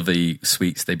 all of the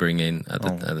sweets they bring in at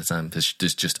the time. There's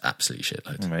just absolutely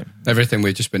shitloads. Right. Everything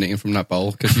we've just been eating from that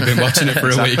bowl because you've been watching it for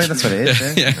a week. That's what it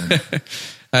is. Yeah.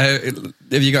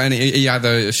 Have you got any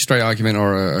either a straight argument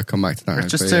or a comeback to that?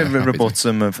 Just to rebut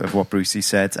some of what Brucey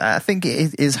said, I think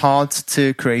it is hard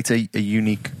to create a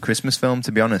unique Christmas film,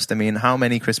 to be honest. I mean, how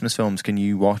many Christmas films can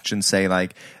you watch and say,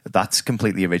 like, that's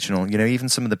completely original? Even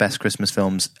some of the best Christmas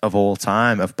films of all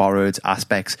time have borrowed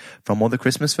aspects from other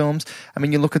Christmas films. I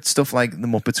mean, you look at stuff like The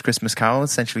Muppets Christmas Carol,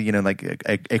 essentially, like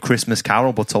a Christmas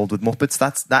carol but told with Muppets.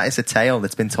 That is a tale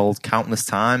that's been told countless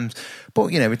times.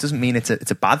 But it doesn't mean it's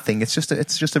a bad thing. It's just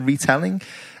a retelling.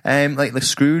 Like the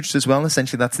Scrooge as well.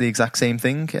 Essentially, that's the exact same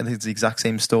thing. It's the exact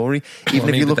same story. Even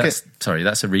if you look at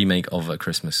that's a remake of A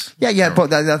Christmas. Yeah, but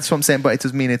that's what I'm saying. But it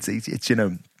doesn't mean it's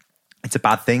it's a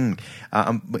bad thing.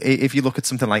 If you look at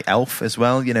something like Elf as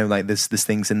well, like there's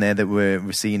things in there that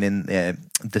we're seeing in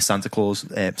the Santa Claus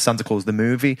the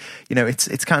movie.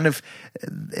 It's kind of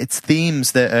it's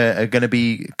themes that are going to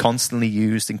be constantly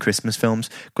used in Christmas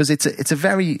films because it's a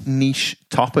very niche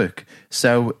topic.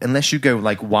 So unless you go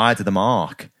like wide of the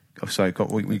mark. Oh, sorry, what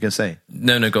were you going to say?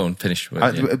 No, go on, finish.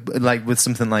 Like with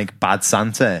something like Bad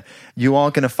Santa, you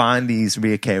are going to find these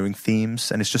reoccurring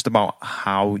themes, and it's just about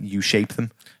how you shape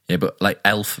them. Yeah, but like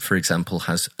Elf, for example,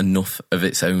 has enough of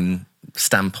its own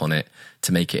stamp on it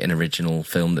to make it an original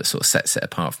film that sort of sets it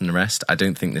apart from the rest. I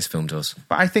don't think this film does.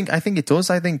 But I think it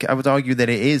does. I would argue that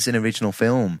it is an original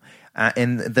film.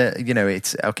 In the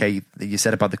it's okay. You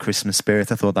said about the Christmas spirit.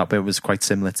 I thought that bit was quite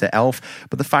similar to Elf,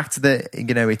 but the fact that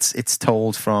it's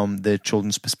told from the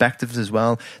children's perspectives as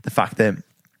well. The fact that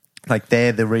like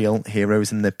they're the real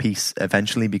heroes in the piece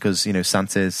eventually because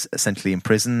Santa's essentially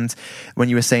imprisoned. When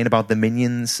you were saying about the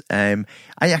minions, I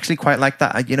actually quite like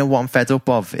that. What I'm fed up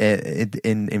of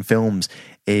in films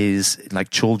is like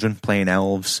children playing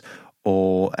elves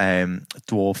or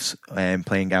dwarfs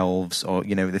playing elves, or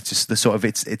it's just the sort of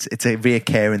it's a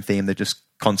reoccurring theme that just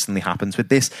constantly happens. With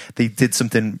this, they did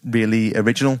something really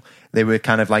original. They were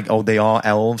kind of like, they are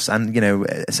elves, and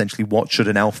essentially, what should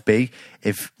an elf be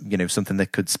if something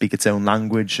that could speak its own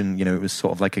language, and it was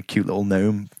sort of like a cute little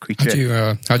gnome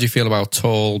creature. How do you feel about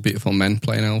tall, beautiful men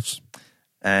playing elves?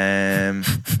 So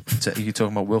are you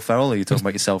talking about Will Ferrell, or are you talking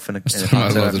about yourself in a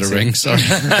Lord of the Rings? Sorry,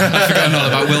 I forgot all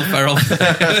about Will Ferrell.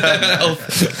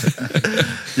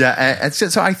 Yeah,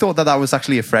 so I thought that was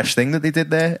actually a fresh thing that they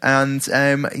did there, and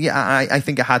I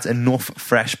think it had enough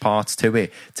fresh parts to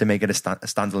it to make it a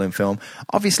standalone film.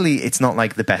 Obviously, it's not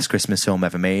like the best Christmas film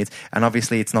ever made, and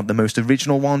obviously, it's not the most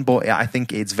original one. But I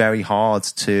think it's very hard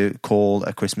to call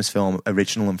a Christmas film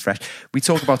original and fresh. We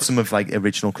talk about some of like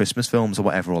original Christmas films or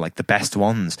whatever, or like the best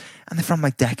ones. And they're from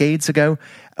like decades ago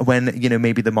when,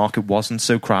 maybe the market wasn't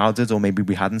so crowded, or maybe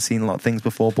we hadn't seen a lot of things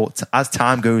before. But as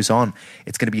time goes on,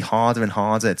 it's going to be harder and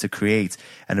harder to create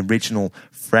an original,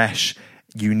 fresh,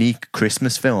 unique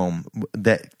Christmas film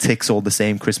that ticks all the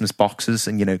same Christmas boxes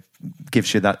and,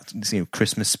 gives you that,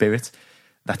 Christmas spirit.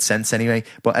 That sense anyway.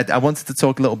 But I wanted to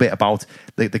talk a little bit about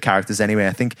the characters anyway.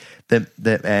 I think that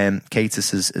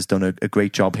Gatiss has done a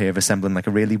great job here of assembling like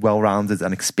a really well-rounded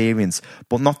and experienced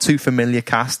but not too familiar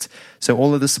cast. So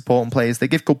all of the supporting players, they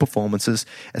give good performances,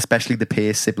 especially the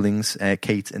Pierce siblings,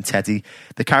 Kate and Teddy.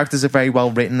 The characters are very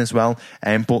well written as well,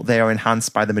 but they are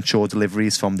enhanced by the mature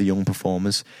deliveries from the young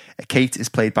performers. Kate is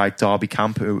played by Darby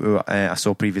Camp, who I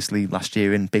saw previously last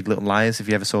year in Big Little Liars, if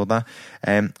you ever saw that.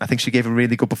 I think she gave a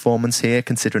really good performance here,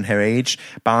 considering her age,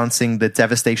 balancing the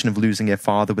devastation of losing her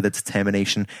father with a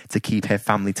determination to keep her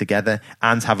family together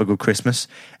and have a good Christmas.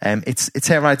 It's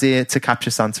her idea to capture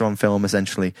Santa on film,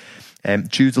 essentially.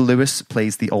 Judah Lewis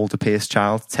plays the older Pierce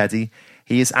child, Teddy.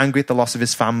 He is angry at the loss of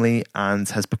his family and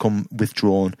has become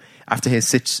withdrawn. After his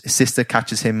sister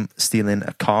catches him stealing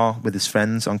a car with his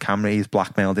friends on camera, he's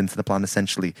blackmailed into the plan,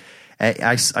 essentially.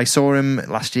 I saw him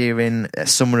last year in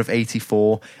Summer of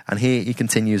 '84, and here he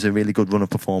continues a really good run of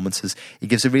performances. He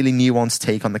gives a really nuanced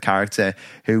take on the character,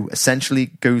 who essentially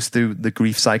goes through the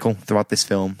grief cycle throughout this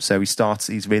film. So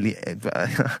he's really,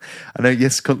 I know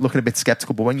you're looking a bit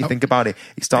skeptical, but when you think about it,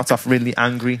 he starts off really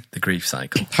angry. The grief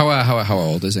cycle. How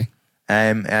old is he?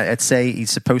 I'd say he's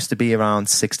supposed to be around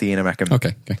 16, I reckon.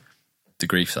 Okay. The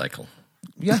grief cycle.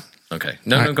 Yeah. Okay.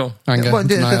 No, go on. Anger,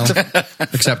 denial,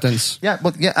 acceptance. Yeah,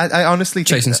 but I honestly think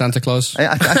chasing Santa Claus.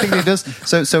 I think he does.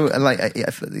 So like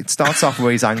it starts off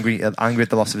where he's angry at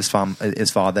the loss of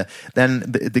his father.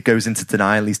 Then it goes into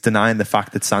denial. He's denying the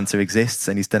fact that Santa exists,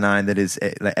 and he's denying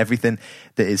that everything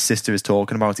that his sister is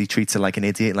talking about. He treats her like an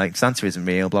idiot, like Santa isn't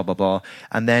real, blah blah blah.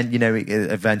 And then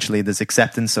eventually there's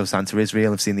acceptance. So Santa is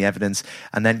real. I've seen the evidence.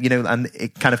 And then and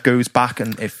it kind of goes back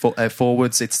and it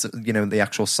forwards. It's the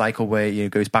actual cycle where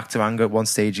goes back to anger at one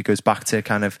stage. He goes back to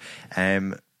kind of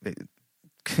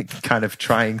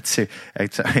trying to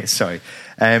sorry,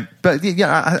 but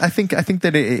yeah, I think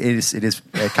that it is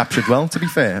captured well. To be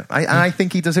fair, I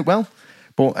think he does it well,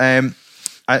 but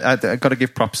I got to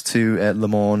give props to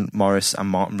Lamorne Morris and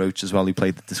Martin Roach as well, who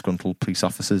played the disgruntled police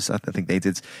officers. I think they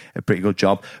did a pretty good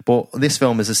job. But this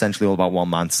film is essentially all about one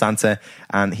man, Santa,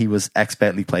 and he was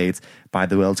expertly played by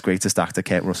the world's greatest actor,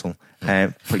 Kurt Russell.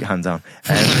 Put your hand down.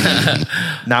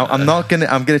 Now, I'm going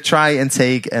to try and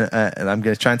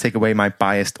take away my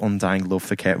biased, undying love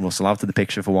for Kurt Russell out of the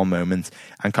picture for one moment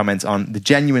and comment on the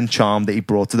genuine charm that he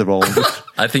brought to the role.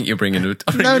 I think you're bringing it.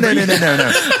 No.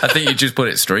 I think you just put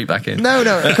it straight back in. No,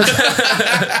 because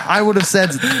I would have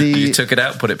said you took it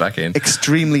out, put it back in.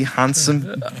 Extremely handsome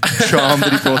charm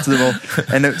that he brought to the role.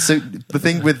 And so the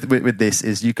thing with this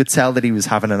is you could tell that he was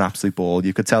having an absolute ball.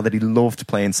 You could tell that he loved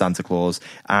playing Santa Claus,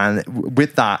 and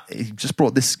with that, he just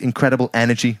brought this incredible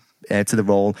energy to the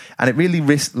role, and it really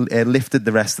lifted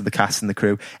the rest of the cast and the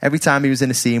crew. Every time he was in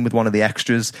a scene with one of the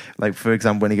extras, like for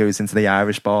example when he goes into the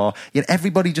Irish bar,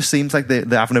 everybody just seems like they're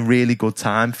having a really good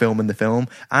time filming the film,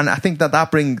 and I think that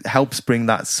helps bring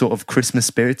that sort of Christmas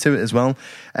spirit to it as well.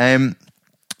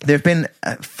 There have been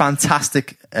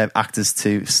fantastic actors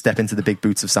to step into the big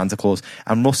boots of Santa Claus,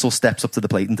 and Russell steps up to the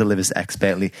plate and delivers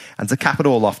expertly. And to cap it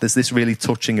all off, there's this really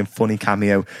touching and funny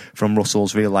cameo from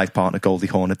Russell's real-life partner Goldie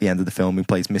Hawn at the end of the film, who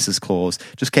plays Mrs. Claus.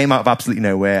 Just came out of absolutely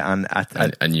nowhere, and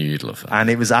I knew you'd love that.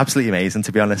 And it was absolutely amazing,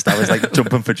 to be honest. I was like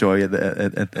jumping for joy at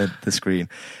the screen.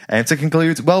 To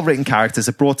conclude, well-written characters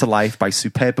are brought to life by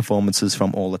superb performances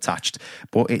from all attached.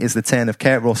 But it is the turn of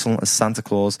Kurt Russell as Santa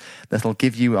Claus that'll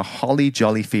give you a holly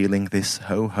jolly feeling this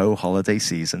ho-ho holiday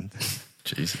season.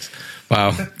 Jesus.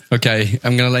 Wow. Okay,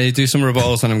 I'm going to let you do some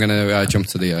rebuttals, and I'm going to jump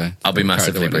to the... I'll be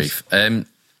massively brief. I'm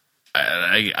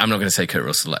not going to say Kurt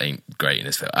Russell ain't great in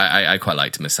this film. I quite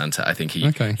liked him as Santa. I think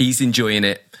he's enjoying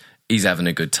it. He's having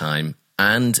a good time.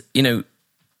 And,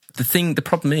 the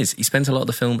problem is he spends a lot of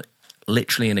the film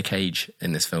literally in a cage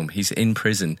in this film. He's in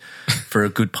prison for a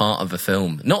good part of the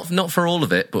film. Not for all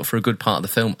of it, but for a good part of the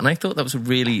film. And I thought that was a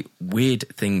really weird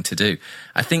thing to do.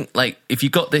 I think, if you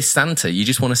got this Santa, you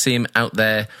just want to see him out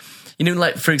there.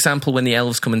 For example, when the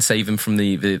elves come and save him from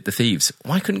the thieves,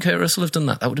 why couldn't Kurt Russell have done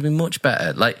that? That would have been much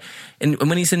better. And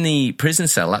when he's in the prison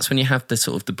cell, that's when you have the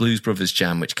sort of the Blues Brothers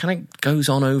jam, which kind of goes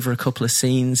on over a couple of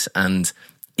scenes and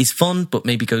is fun, but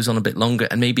maybe goes on a bit longer.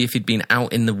 And maybe if he'd been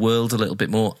out in the world a little bit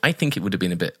more, I think it would have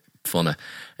been a bit funner.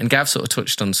 And Gav sort of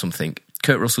touched on something.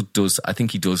 Kurt Russell does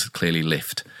clearly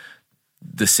lift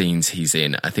the scenes he's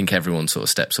in. I think everyone sort of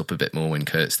steps up a bit more when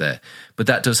Kurt's there. But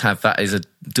that is a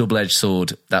double-edged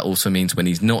sword. That also means when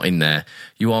he's not in there,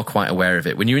 you are quite aware of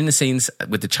it. When you're in the scenes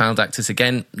with the child actors,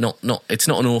 again, it's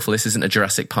not an awful, this isn't a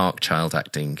Jurassic Park child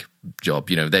acting job.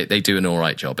 They do an all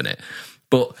right job in it.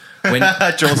 But when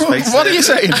Joel's face. What are you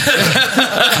saying?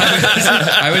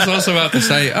 I was also about to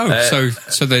say,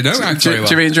 so they don't act very well.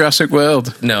 Do you mean Jurassic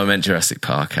World? No, I meant Jurassic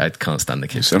Park. I can't stand the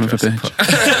kids. Son of a bitch.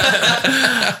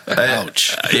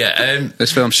 Ouch.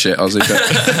 This film's shit, Ozzy.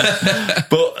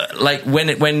 But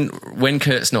when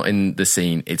Kurt's not in the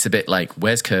scene, it's a bit like,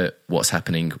 where's Kurt? What's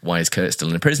happening? Why is Kurt still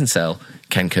in a prison cell?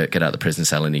 Can Kurt get out of the prison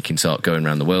cell and he can start going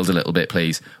around the world a little bit,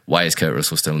 please? Why is Kurt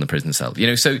Russell still in the prison cell?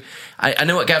 So I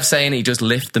know what Gav's saying. He just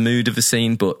lift the mood of the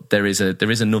scene, but there is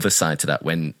another side to that.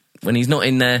 When he's not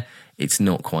in there, it's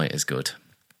not quite as good.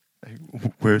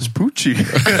 Where's Poochie?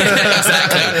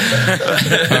 Exactly.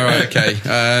 All right, okay.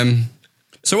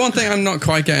 So one thing I'm not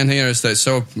quite getting here is that,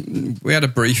 so we had a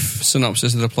brief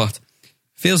synopsis of the plot.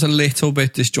 Feels a little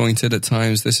bit disjointed at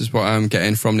times. This is what I'm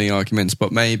getting from the arguments,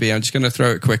 but maybe I'm just going to throw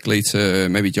it quickly to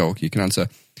maybe Joel, you can answer.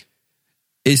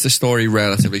 Is the story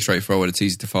relatively straightforward? It's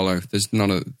easy to follow. There's none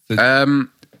of...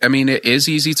 it is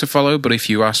easy to follow, but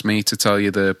if you ask me to tell you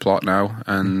the plot now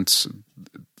and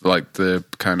the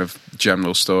kind of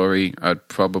general story, I'd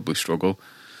probably struggle.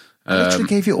 I literally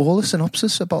gave you all the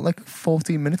synopsis about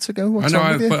 14 minutes ago. What's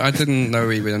wrong with you? But I didn't know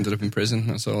he ended up in prison.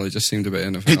 That's all. It just seemed a bit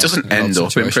in a... He doesn't end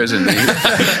up in prison. He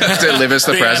delivers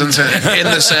the presents in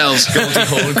the cells. Goldie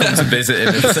Hawn comes to visit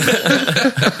him.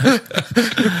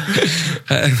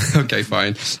 Okay,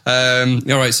 fine.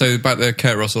 All right, so back to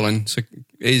Kurt Russell. And so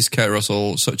is Kurt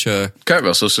Russell such a... Kurt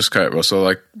Russell's just Kurt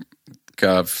Russell.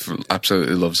 Gav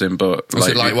absolutely loves him, but... Was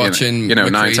it like watching...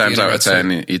 9 times out of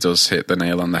 10, he does hit the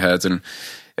nail on the head, and...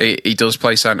 He does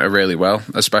play Santa really well,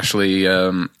 especially,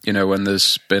 when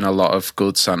there's been a lot of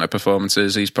good Santa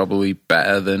performances. He's probably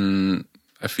better than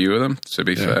a few of them, to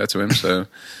be fair to him. So,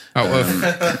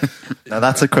 now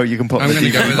that's a quote you can put. I'm going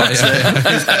to go with that.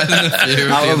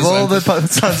 Yeah. Out of all the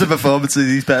Santa performances,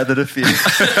 he's better than a few.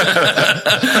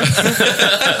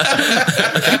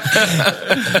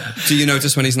 Do you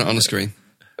notice when he's not on the screen?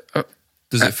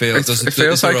 Does it feel? It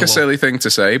feels like a silly thing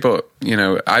to say, but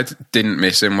I didn't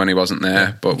miss him when he wasn't there.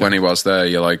 Yeah, but when he was there,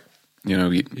 you're like,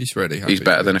 he's ready. He's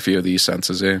better than a few of these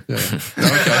Santas here. Yeah.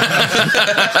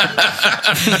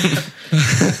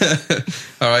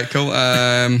 All right, cool.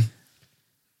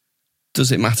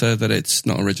 Does it matter that it's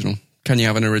not original? Can you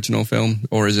have an original film,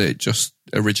 or is it just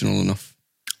original enough?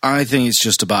 I think it's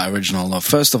just about original enough.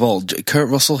 First of all, Kurt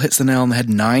Russell hits the nail on the head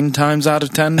 9 times out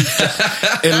of 10.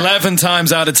 11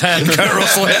 times out of 10, Kurt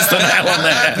Russell hits the nail on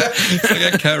the head. It's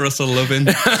like a Kurt Russell loving.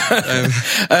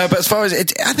 But as far as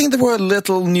it, I think there were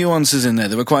little nuances in there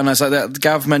that were quite nice. Like that,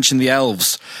 Gav mentioned the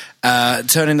elves.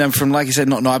 Turning them from, like you said,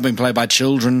 not being played by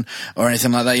children or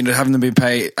anything like that, having them be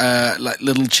played like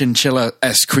little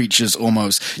chinchilla-esque creatures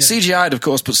almost. Yeah. CGI'd, of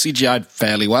course, but CGI'd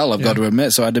fairly well, I've got to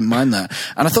admit, so I didn't mind that.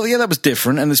 And I thought, that was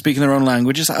different, and they're speaking their own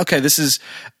language. It's like, okay, this is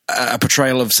a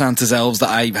portrayal of Santa's elves that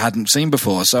I hadn't seen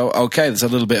before, so okay, there's a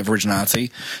little bit of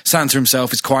originality. Santa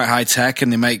himself is quite high-tech,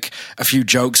 and they make a few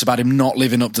jokes about him not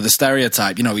living up to the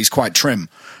stereotype. He's quite trim.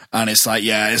 And it's like,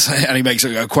 and he makes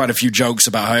quite a few jokes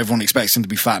about how everyone expects him to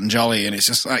be fat and jolly, and it's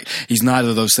just like, he's neither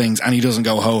of those things, and he doesn't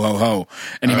go ho, ho, ho.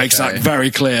 And he makes that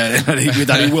very clear that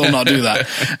he will not do that.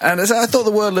 And I thought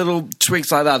there were little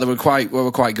tweaks like that were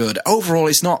quite good. Overall,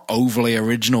 it's not overly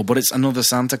original, but it's another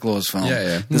Santa Claus film.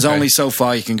 Yeah. There's only so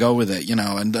far you can go with it,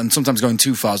 and sometimes going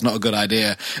too far is not a good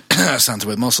idea. Santa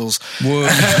with muscles. He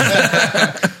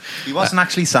wasn't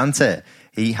actually Santa.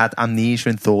 He had amnesia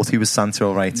and thought he was Santa,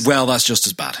 all right. Well, that's just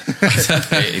as bad.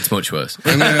 It's much worse.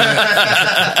 I'm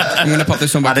going to pop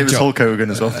this one back to Joel. And it was Hulk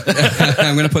Hogan as well.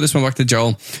 I'm going to put this one back to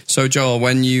Joel. So, Joel,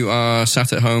 when you are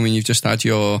sat at home and you've just had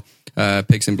your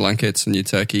pigs in blankets and your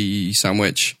turkey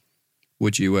sandwich,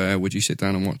 would you sit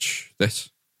down and watch this?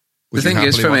 The thing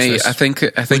is, for me, I think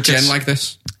would Jen like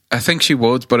this? I think she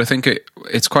would, but I think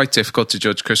it's quite difficult to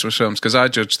judge Christmas films because I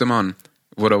judge them on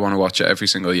would I want to watch it every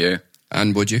single year.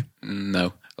 And would you?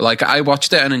 No. Like, I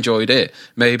watched it and enjoyed it.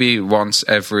 Maybe once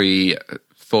every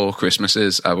 4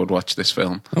 Christmases, I would watch this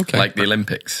film. Okay. Like the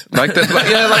Olympics. Like the Olympics.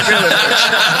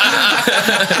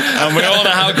 And we all know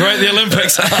how great the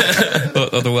Olympics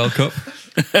are. Or the World Cup.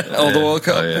 Or the World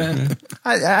Cup.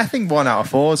 I think 1 out of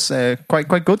 4 is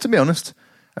quite good, to be honest.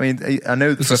 I mean, I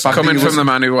know the fact coming from the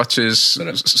man who watches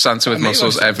Santa with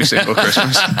muscles every single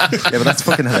Christmas. Yeah, but that's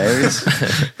fucking hilarious.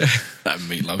 That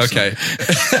meatloaf. Okay.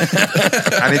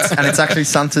 and it's actually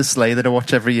Santa's sleigh that I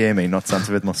watch every year, mate, not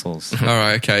Santa with muscles. All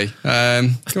right, okay.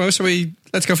 Come on,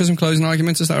 let's go for some closing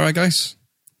arguments. Is that all right, guys?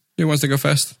 Who wants to go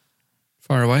first?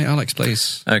 Far away, Alex,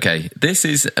 please. Okay, this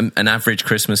is an average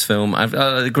Christmas film. I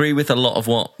agree with a lot of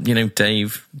what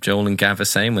Dave, Joel, and Gav are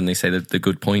saying when they say the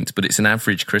good points. But it's an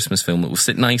average Christmas film that will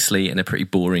sit nicely in a pretty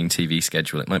boring TV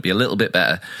schedule. It might be a little bit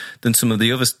better than some of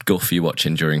the other guff you're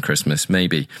watching during Christmas,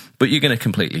 maybe. But you're going to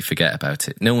completely forget about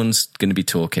it. No one's going to be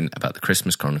talking about the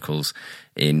Christmas Chronicles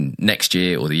in next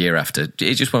year or the year after.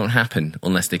 It just won't happen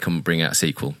unless they come and bring out a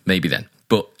sequel. Maybe then.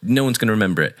 But no one's going to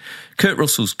remember it. Kurt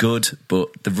Russell's good,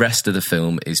 but the rest of the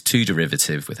film is too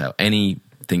derivative without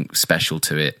anything special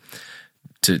to it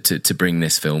to bring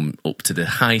this film up to the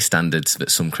high standards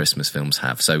that some Christmas films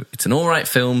have. So it's an all right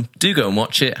film. Do go and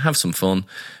watch it. Have some fun.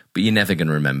 But you're never going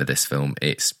to remember this film.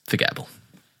 It's forgettable.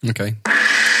 Okay.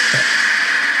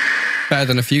 Better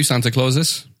than a few Santa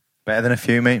Clauses. Better than a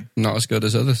few, mate. Not as good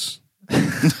as others.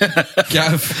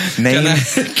 Gav, name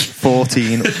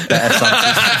 14 better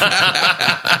Santas.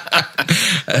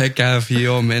 Gav,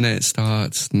 your minute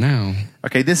starts now.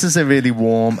 Okay, this is a really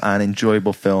warm and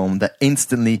enjoyable film that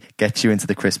instantly gets you into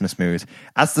the Christmas mood.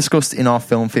 As discussed in our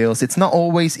film feels, it's not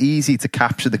always easy to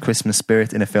capture the Christmas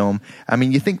spirit in a film. I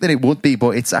mean, you think that it would be,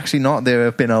 but it's actually not. There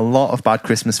have been a lot of bad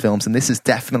Christmas films, and this is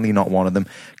definitely not one of them.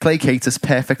 Clay Catus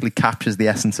perfectly captures the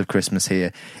essence of Christmas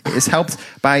here. It is helped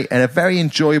by a very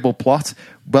enjoyable plot,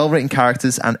 well-written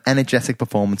characters, and energetic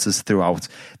performances throughout.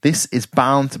 This is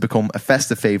bound to become a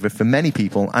festive favourite for many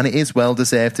people, and it is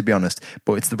well-deserved, to be honest,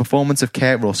 but it's the performance of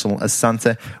Kurt Russell as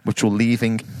Santa which will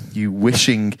leaving you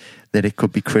wishing that it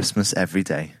could be Christmas every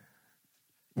day.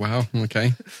 Wow,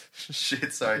 okay.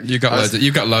 Shit, sorry. You've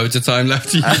got loads of time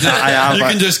left. You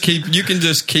can just keep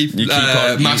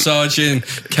massaging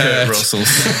Kurt Russell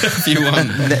if you want.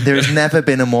 There has never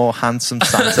been a more handsome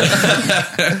Santa.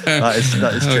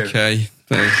 that is true. Okay.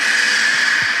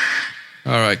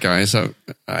 All right, guys.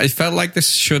 I felt like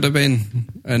this should have been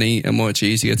a much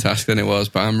easier task than it was,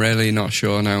 but I'm really not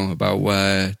sure now about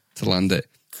where to land it.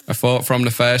 I thought from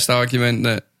the first argument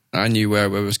that I knew where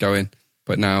we was going,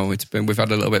 but now we've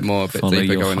had a little bit more, a bit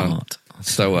deeper going on.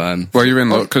 So, well, you're in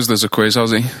luck because there's a quiz,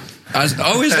 Ozzy. Is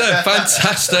there?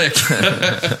 Fantastic.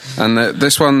 And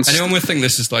this one's... Anyone would think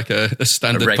this is like a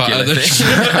standard part of the show.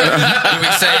 We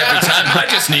say every time, I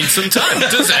just need some time.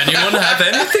 Does anyone have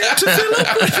anything to fill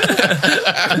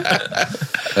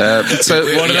up? So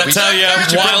what did I tell you?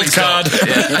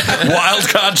 Wild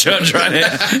card judge right here.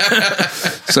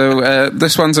 So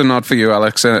this one's a nod for you,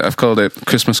 Alex. I've called it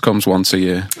Christmas Comes Once a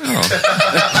Year.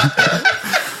 Oh.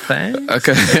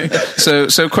 Okay,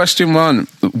 so question 1: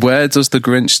 where does the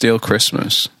Grinch steal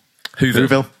Christmas?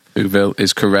 Whoville. Whoville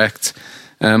is correct.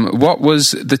 What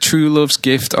was the true love's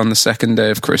gift on the second day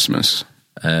of Christmas?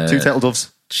 2 turtle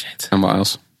doves. Shit. And what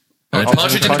else?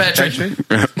 Partridge in a pear tree.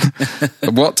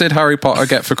 What did Harry Potter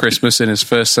get for Christmas in his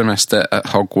first semester at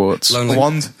Hogwarts? A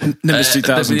wand. Nimbus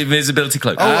 2000. The invisibility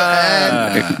cloak.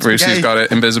 Brucey's got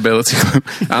it. Invisibility cloak.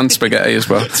 And spaghetti as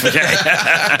well.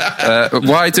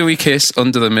 Why do we kiss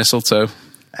under the mistletoe?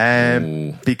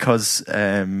 Because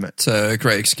it's a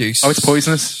great excuse. Oh, it's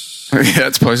poisonous. Yeah,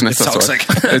 it's poisonous. It's that's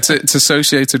toxic. Why. It's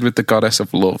associated with the goddess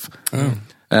of love. Oh.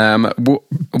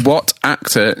 What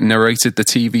actor narrated the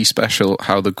TV special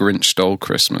How the Grinch Stole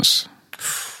Christmas?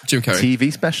 Jim Carrey.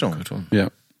 TV special. Good one. Yeah.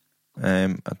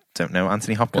 I don't know.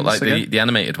 Anthony Hopkins. What, like the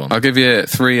animated one? I'll give you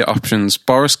 3 options: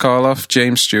 Boris Karloff,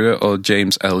 James Stewart, or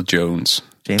James L. Jones.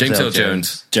 James L.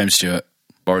 Jones. James Stewart.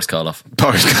 Boris Karloff.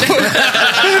 Boris Karloff.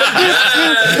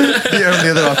 The only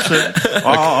other option.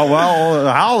 Oh, well,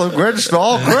 How the Grinch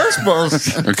Stole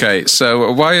Christmas. Okay,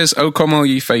 so why is O Come All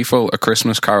Ye Faithful a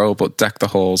Christmas carol, but Deck the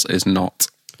Halls is not?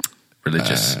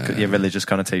 Religious. Yeah, religious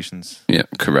connotations. Yeah,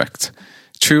 correct.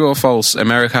 True or false?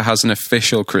 America has an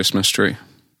official Christmas tree.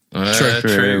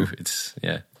 True. It's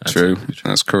True.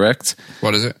 That's correct.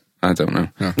 What is it? I don't know.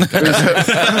 No.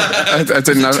 I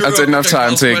didn't have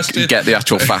time to get the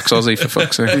actual facts, Ozzy, for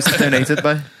fuck's sake. Who's it donated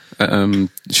by?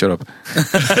 Shut up.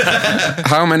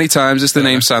 How many times is the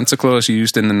name Santa Claus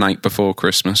used in The Night Before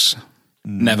Christmas?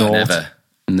 Never.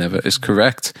 Never is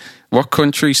correct. What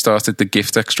country started the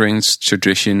gift exchange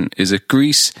tradition? Is it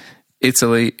Greece,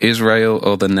 Italy, Israel,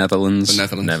 or the Netherlands? The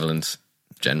Netherlands.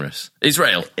 Generous.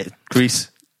 Israel.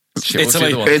 Greece. Shit, what's the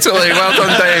other one? Italy, well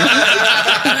done, Dave.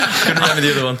 Couldn't remember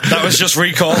the other one. That was just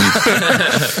recall.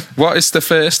 What is the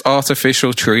first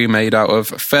artificial tree made out of?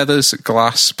 Feathers,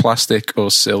 glass, plastic, or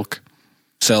silk?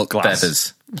 Silk. Glass.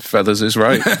 Feathers. Feathers is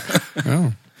right.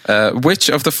 Oh. Which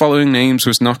of the following names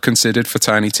was not considered for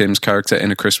Tiny Tim's character in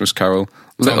A Christmas Carol?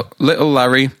 Little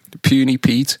Larry, Puny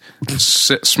Pete,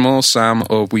 Small Sam,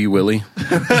 or Wee Willie?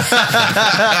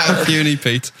 Puny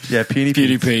Pete. Yeah, Puny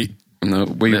Pete. No,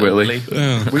 Wee Willie.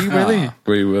 Oh. Wee Willie.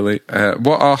 Wee Willie.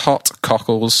 What are hot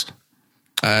cockles?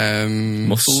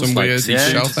 Mussels, some like weird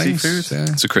seafood. shell things. Seafood.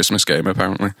 Yeah. It's a Christmas game,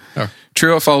 apparently. Oh.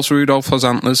 True or false? Rudolph has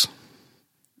antlers.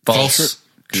 False.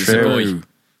 He's a boy.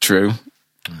 True.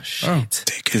 Oh, shit.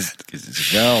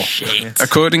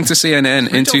 According to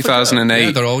CNN, in 2008,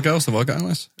 Yeah, they're all girls. They've all got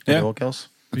antlers. Yeah. All girls.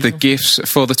 the gifts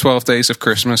for the 12 Days of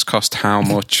Christmas cost how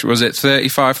much? Was it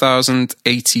 35,000,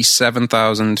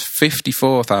 87,000,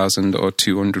 54,000, or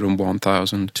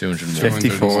 201,000?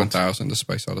 201,000, The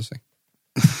Space Odyssey.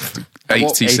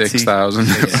 86,000.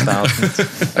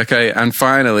 Okay, and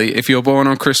finally, if you're born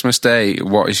on Christmas Day,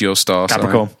 what is your star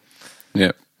Capricorn. sign?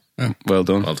 Yeah. Well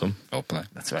done. Well done. Well played.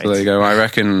 That's right. So there you go. I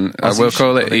reckon we'll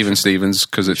call it Even Stevens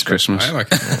because it's Christmas. I am a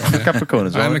Capricorn. Yeah. Capricorn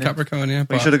as well. I am a yeah. Capricorn, yeah. You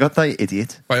But, should have got that, you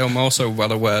idiot. but I'm also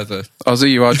well aware that. Ozzy,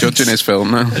 you are judging his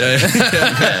film now.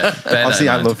 Ozzy,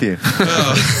 I love you.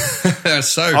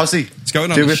 So, Ozzy, it's going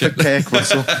on do the it for ship. Kirk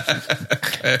Russell.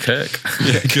 Kirk.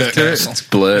 It's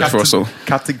blurred, Russell.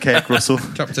 Captain Kirk Russell.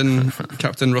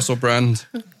 Captain Russell Brand.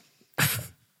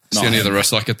 It's the only other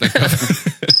Russell I could think of.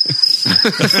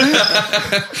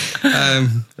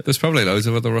 There's probably loads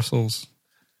of other Russells.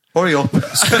 Hurry up. We're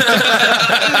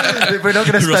not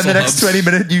going to spend Russell the next Hobbs. 20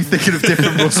 minutes you thinking of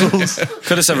different Russells.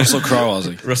 Could have said Russell Crowe,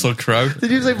 Ozzy. Russell Crowe. Did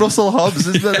you say Russell Hobbs?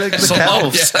 Isn't that like the Russell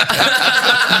kettle? Hobbs.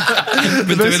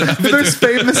 The most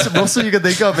famous Russell you can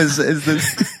think of is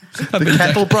the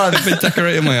kettle brand. I've been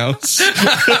decorating my house.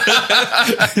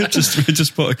 We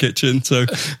just bought a kitchen, so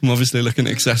I'm obviously looking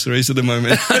at accessories at the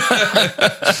moment.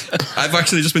 I've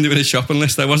actually just been doing a shopping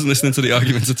list. I wasn't listening to the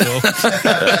arguments at all.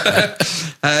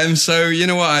 So you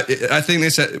know what? I think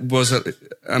this was.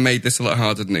 I made this a lot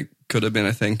harder than it could have been.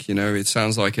 I think it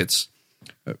sounds like it's.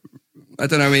 I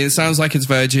don't know. I mean, it sounds like it's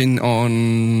verging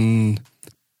on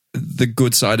the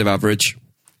good side of average.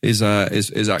 Is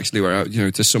actually where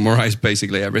to summarize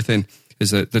basically everything is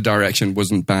that the direction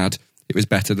wasn't bad. It was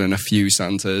better than a few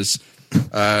Santas.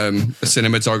 the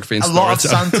cinematography and a lot of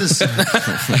Santas.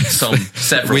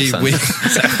 Several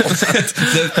Santas.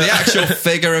 The actual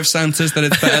figure of Santas that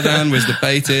it's better than was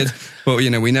debated, but we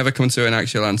never come to an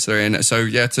actual answer. And so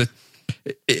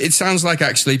it sounds like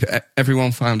actually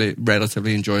everyone found it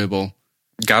relatively enjoyable.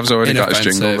 Gav's already got his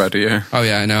jingle ready, yeah. Oh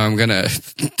yeah, I know. I'm gonna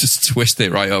just twist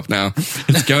it right up now.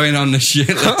 It's going on the shit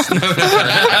list.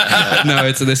 No,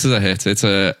 this is a hit. It's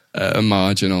a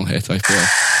marginal hit, I feel.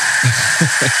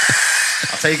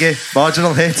 I'll take it.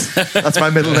 Marginal hit. That's my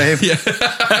middle name.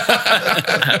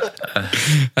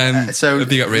 So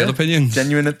have you got real opinions?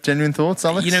 Genuine thoughts,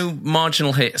 Alex?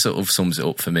 Marginal hit sort of sums it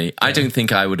up for me. I don't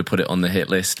think I would have put it on the hit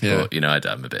list, but I'm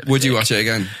a bit of a Would you watch it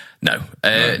again? No,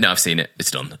 I've seen it.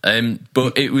 It's done.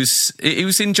 But it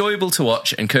was enjoyable to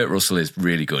watch, and Kurt Russell is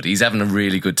really good. He's having a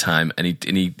really good time, and he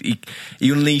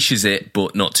unleashes it,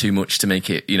 but not too much to make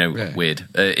it weird.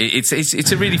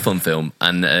 It's a really fun film,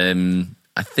 and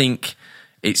I think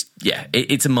it's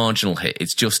a marginal hit.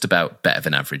 It's just about better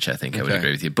than average. I think I would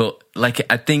agree with you. But I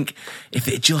think if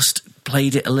it just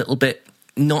played it a little bit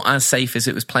not as safe as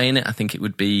it was playing it, I think it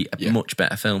would be a much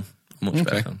better film.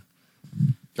 Better film.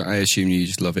 I assume you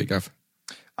just love it, Gav.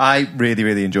 I really,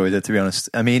 really enjoyed it, to be honest.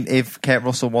 I mean, if Kurt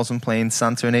Russell wasn't playing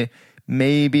Santa in it,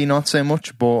 maybe not so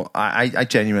much, but I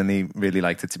genuinely really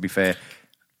liked it, to be fair.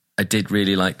 I did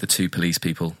really like the two police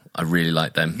people. I really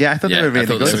liked them. Yeah, I thought they were really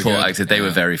good. The support actors, they were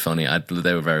very funny.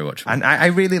 They were very watchable. And I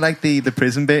really liked the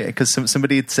prison bit, because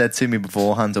somebody had said to me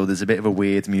beforehand, there's a bit of a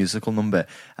weird musical number.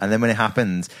 And then when it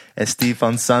happened, Steve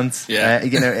Van Sant,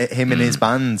 him and his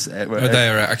band.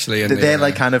 They're actually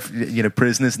they're kind of,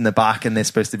 prisoners in the back, and they're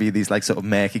supposed to be these sort of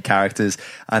murky characters.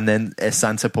 And then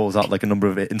Santa pulls out a number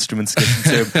of instruments to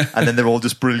him, and then they're all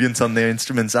just brilliant on their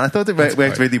instruments. And I thought it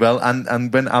worked really well.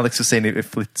 And when Alex was saying it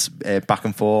flips back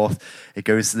and forth, it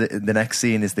goes, the next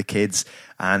scene is the kids,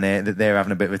 and they're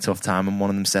having a bit of a tough time, and one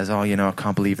of them says, I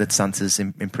can't believe that Santa's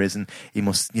in prison. He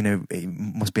must be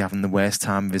having the worst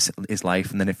time of his life.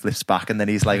 And then it flips back, and then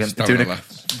he's doing a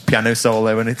piano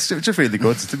solo, and it's just really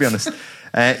good, to be honest.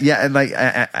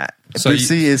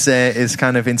 Brucey is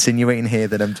kind of insinuating here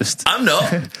that I'm not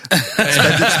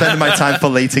spending my time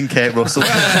collating Kurt Russell,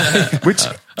 which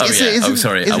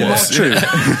isn't not true.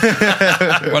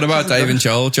 What about Dave and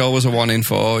Joel? Joel was a 1 in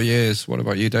 4 years. What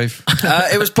about you, Dave?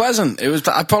 It was pleasant.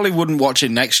 I probably wouldn't watch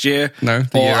it next year. No,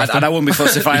 and I wouldn't be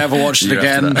fussed if I ever watched it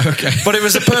again. Okay. But it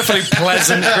was a perfectly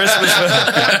pleasant Christmas film.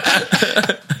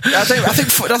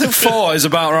 I think 4 is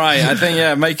about right. I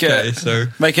think make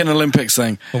it an Olympics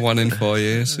thing. A 1 in 4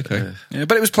 years. Okay.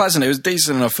 But it was pleasant. It was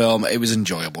decent enough film. It was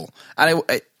enjoyable, and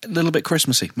it a little bit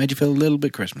Christmassy. Made you feel a little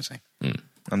bit Christmassy.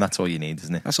 And that's all you need,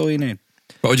 isn't it? That's all you need.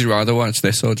 What would you rather watch,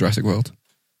 this or Jurassic World?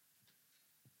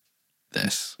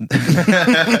 This.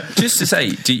 Just to say,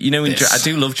 I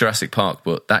do love Jurassic Park,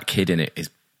 but that kid in it is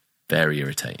very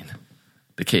irritating.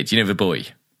 The kid, the boy.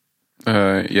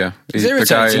 Yeah. He's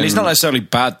irritating. He's not necessarily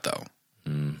bad, though.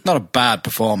 Not a bad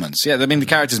performance. Yeah, I mean, the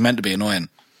character's meant to be annoying.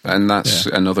 And that's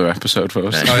another episode for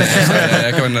us. Go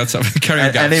on, let's carry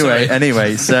on.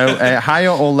 Anyway, so higher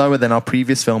or lower than our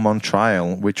previous film on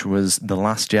trial, which was The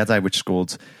Last Jedi, which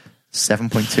scored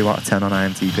 7.2 out of 10 on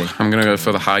IMDb. I'm going to go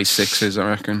for the high 6s, I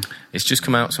reckon. It's just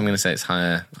come out, so I'm going to say it's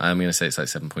higher. I'm going to say it's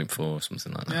 7.4 or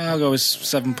something like that. Yeah, I'll go with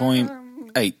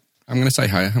 7.8. I'm going to say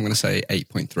higher. I'm going to say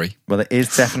 8.3. Well, it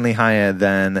is definitely higher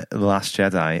than The Last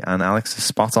Jedi, and Alex is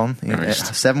spot on.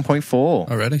 7.4.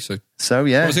 Already? So,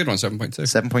 yeah. What was the other one, 7.2?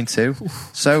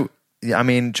 7.2. So, I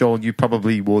mean, Joel, you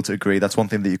probably would agree. That's one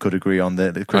thing that you could agree on.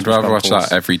 The Christmas I'd rather watch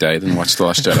that every day than watch The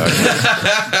Last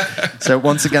Jedi. So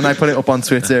once again, I put it up on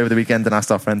Twitter over the weekend and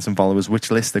asked our friends and followers which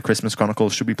list the Christmas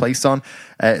Chronicles should be placed on.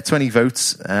 20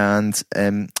 votes, and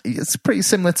it's pretty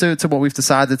similar to what we've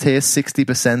decided here.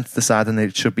 60% deciding that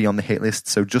it should be on the hit list,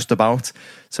 so just about.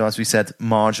 So as we said,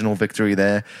 marginal victory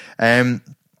there.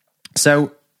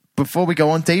 So before we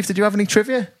go on, Dave, did you have any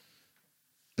trivia?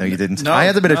 No, you didn't. No, I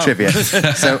had a bit of trivia.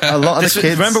 So a lot of the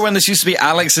kids... Remember when this used to be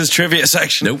Alex's trivia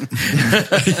section? Nope.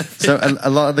 So a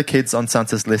lot of the kids on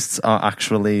Santa's lists are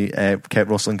actually Kurt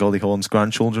Russell and Goldie Hawn's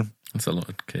grandchildren. That's a lot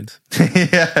of kids.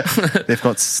 Yeah. They've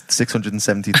got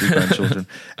 672 grandchildren.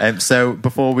 So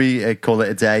before we call it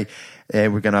a day,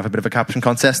 we're going to have a bit of a caption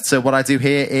contest. So what I do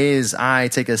here is I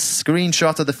take a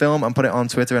screenshot of the film and put it on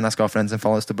Twitter and ask our friends and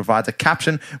followers to provide a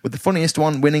caption with the funniest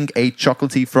one winning a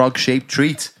chocolatey frog-shaped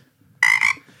treat.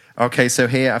 Okay, so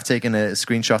here I've taken a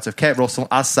screenshot of Kurt Russell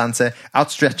as Santa,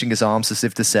 outstretching his arms as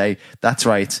if to say, that's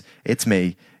right, it's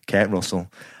me, Kurt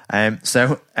Russell.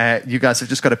 So you guys have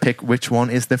just got to pick which one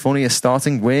is the funniest,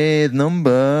 starting with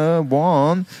number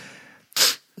 1.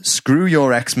 Screw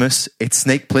your Xmas, it's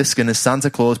Snake Plissken as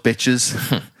Santa Claus,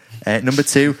 bitches. Number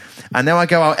 2, I know I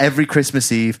go out every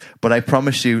Christmas Eve, but I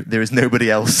promise you there is nobody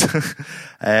else.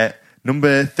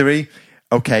 Number 3,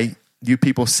 okay, you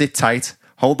people sit tight,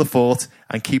 hold the fort,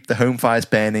 and keep the home fires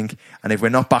burning. And if we're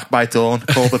not back by dawn,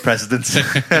 call the president.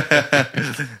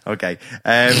 Okay.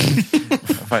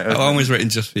 That one was written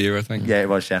just for you, I think. Yeah, it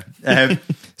was, yeah.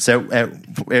 So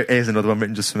here's another one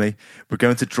written just for me. We're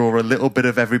going to draw a little bit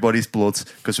of everybody's blood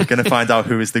because we're going to find out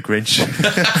who is the Grinch.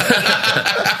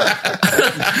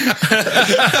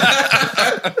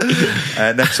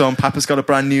 Next one, Papa's got a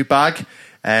brand new bag.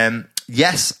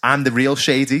 Yes, I'm the real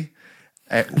Shady.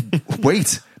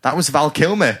 Wait, that was Val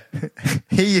Kilmer.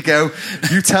 Here you go.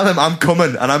 You tell him I'm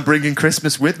coming and I'm bringing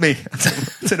Christmas with me. I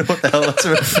don't know what the hell that's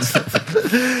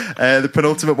about. The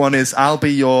penultimate one is I'll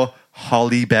be your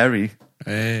Holly Berry.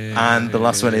 Hey, and the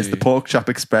last one is the Pork Chop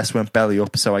Express went belly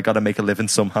up, so I got to make a living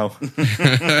somehow.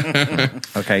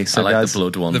 Okay, so I like guys, the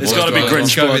blood one. It's got to be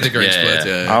Grinch blood. The Grinch blood.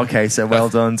 Yeah. Okay, so well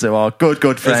done to our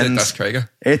good friends. That's Craig.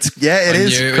 It is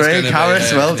Craig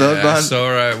Harris. Well done, man.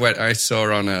 I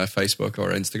saw on Facebook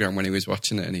or Instagram when he was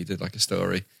watching it, and he did like a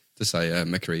story to say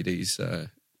Macready's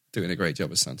doing a great job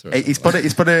as Santa. He's put a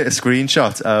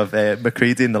screenshot of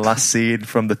Macready in the last scene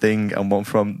from The Thing and one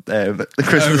from the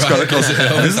Christmas Chronicles.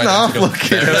 Doesn't half look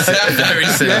very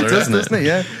similar, doesn't it?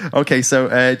 Yeah. Okay,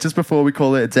 so just before we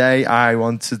call it a day, I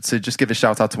wanted to just give a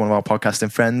shout out to one of our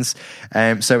podcasting friends.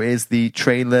 So it is the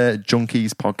Trailer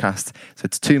Junkies podcast. So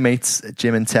it's two mates,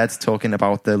 Jim and Ted, talking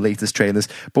about the latest trailers.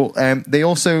 But they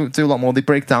also do a lot more. They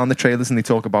break down the trailers and they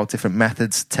talk about different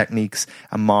methods, techniques,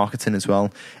 and marketing as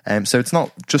well. So it's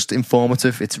not just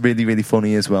informative, it's really, really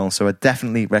funny as well. So I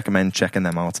definitely recommend checking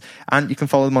them out. And you can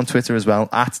follow them on Twitter as well,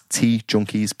 at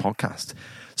TJunkies Podcast.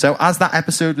 So as that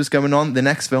episode was going on, the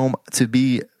next film to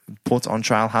be put on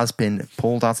trial has been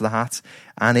pulled out of the hat,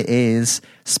 and it is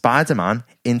Spider-Man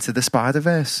Into the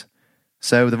Spider-Verse.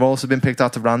 So they've also been picked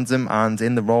out at random, and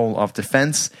in the role of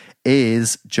defense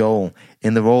is Joel.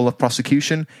 In the role of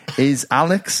prosecution is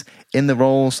Alex. In the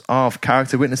roles of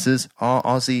character witnesses are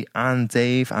Ozzy and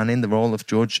Dave, and in the role of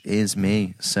judge is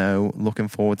me. So looking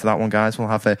forward to that one, guys. We'll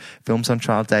have a Films on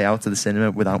Trial day out to the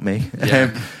cinema without me.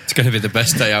 Yeah, it's going to be the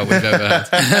best day out we've ever had.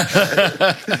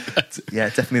 Yeah,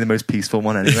 definitely the most peaceful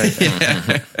one anyway.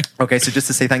 Yeah. Okay, so just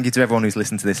to say thank you to everyone who's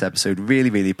listened to this episode. Really,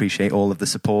 really appreciate all of the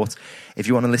support. If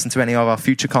you want to listen to any of our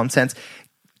future content,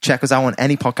 check us out on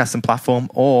any podcasting platform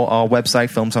or our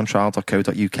website,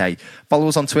 filmsontrial.co.uk. Follow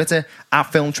us on Twitter,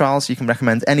 @FilmTrials. You can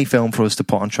recommend any film for us to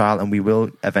put on trial, and we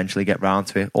will eventually get round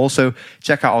to it. Also,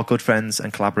 check out our good friends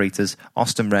and collaborators,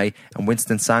 Austin Ray and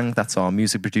Winston Sang. That's our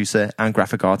music producer and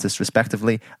graphic artist,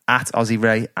 respectively, @Ozzy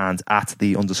Ray and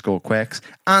 @_Quirks.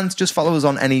 And just follow us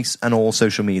on any and all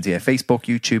social media, Facebook,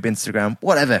 YouTube, Instagram,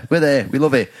 whatever. We're there. We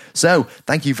love it. So,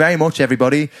 thank you very much,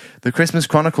 everybody. The Christmas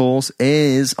Chronicles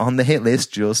is on the hit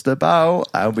list just about,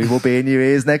 and we will be in your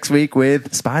ears next week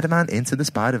with Spider-Man Into the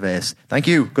Spider-Verse. Thank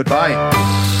you. Goodbye.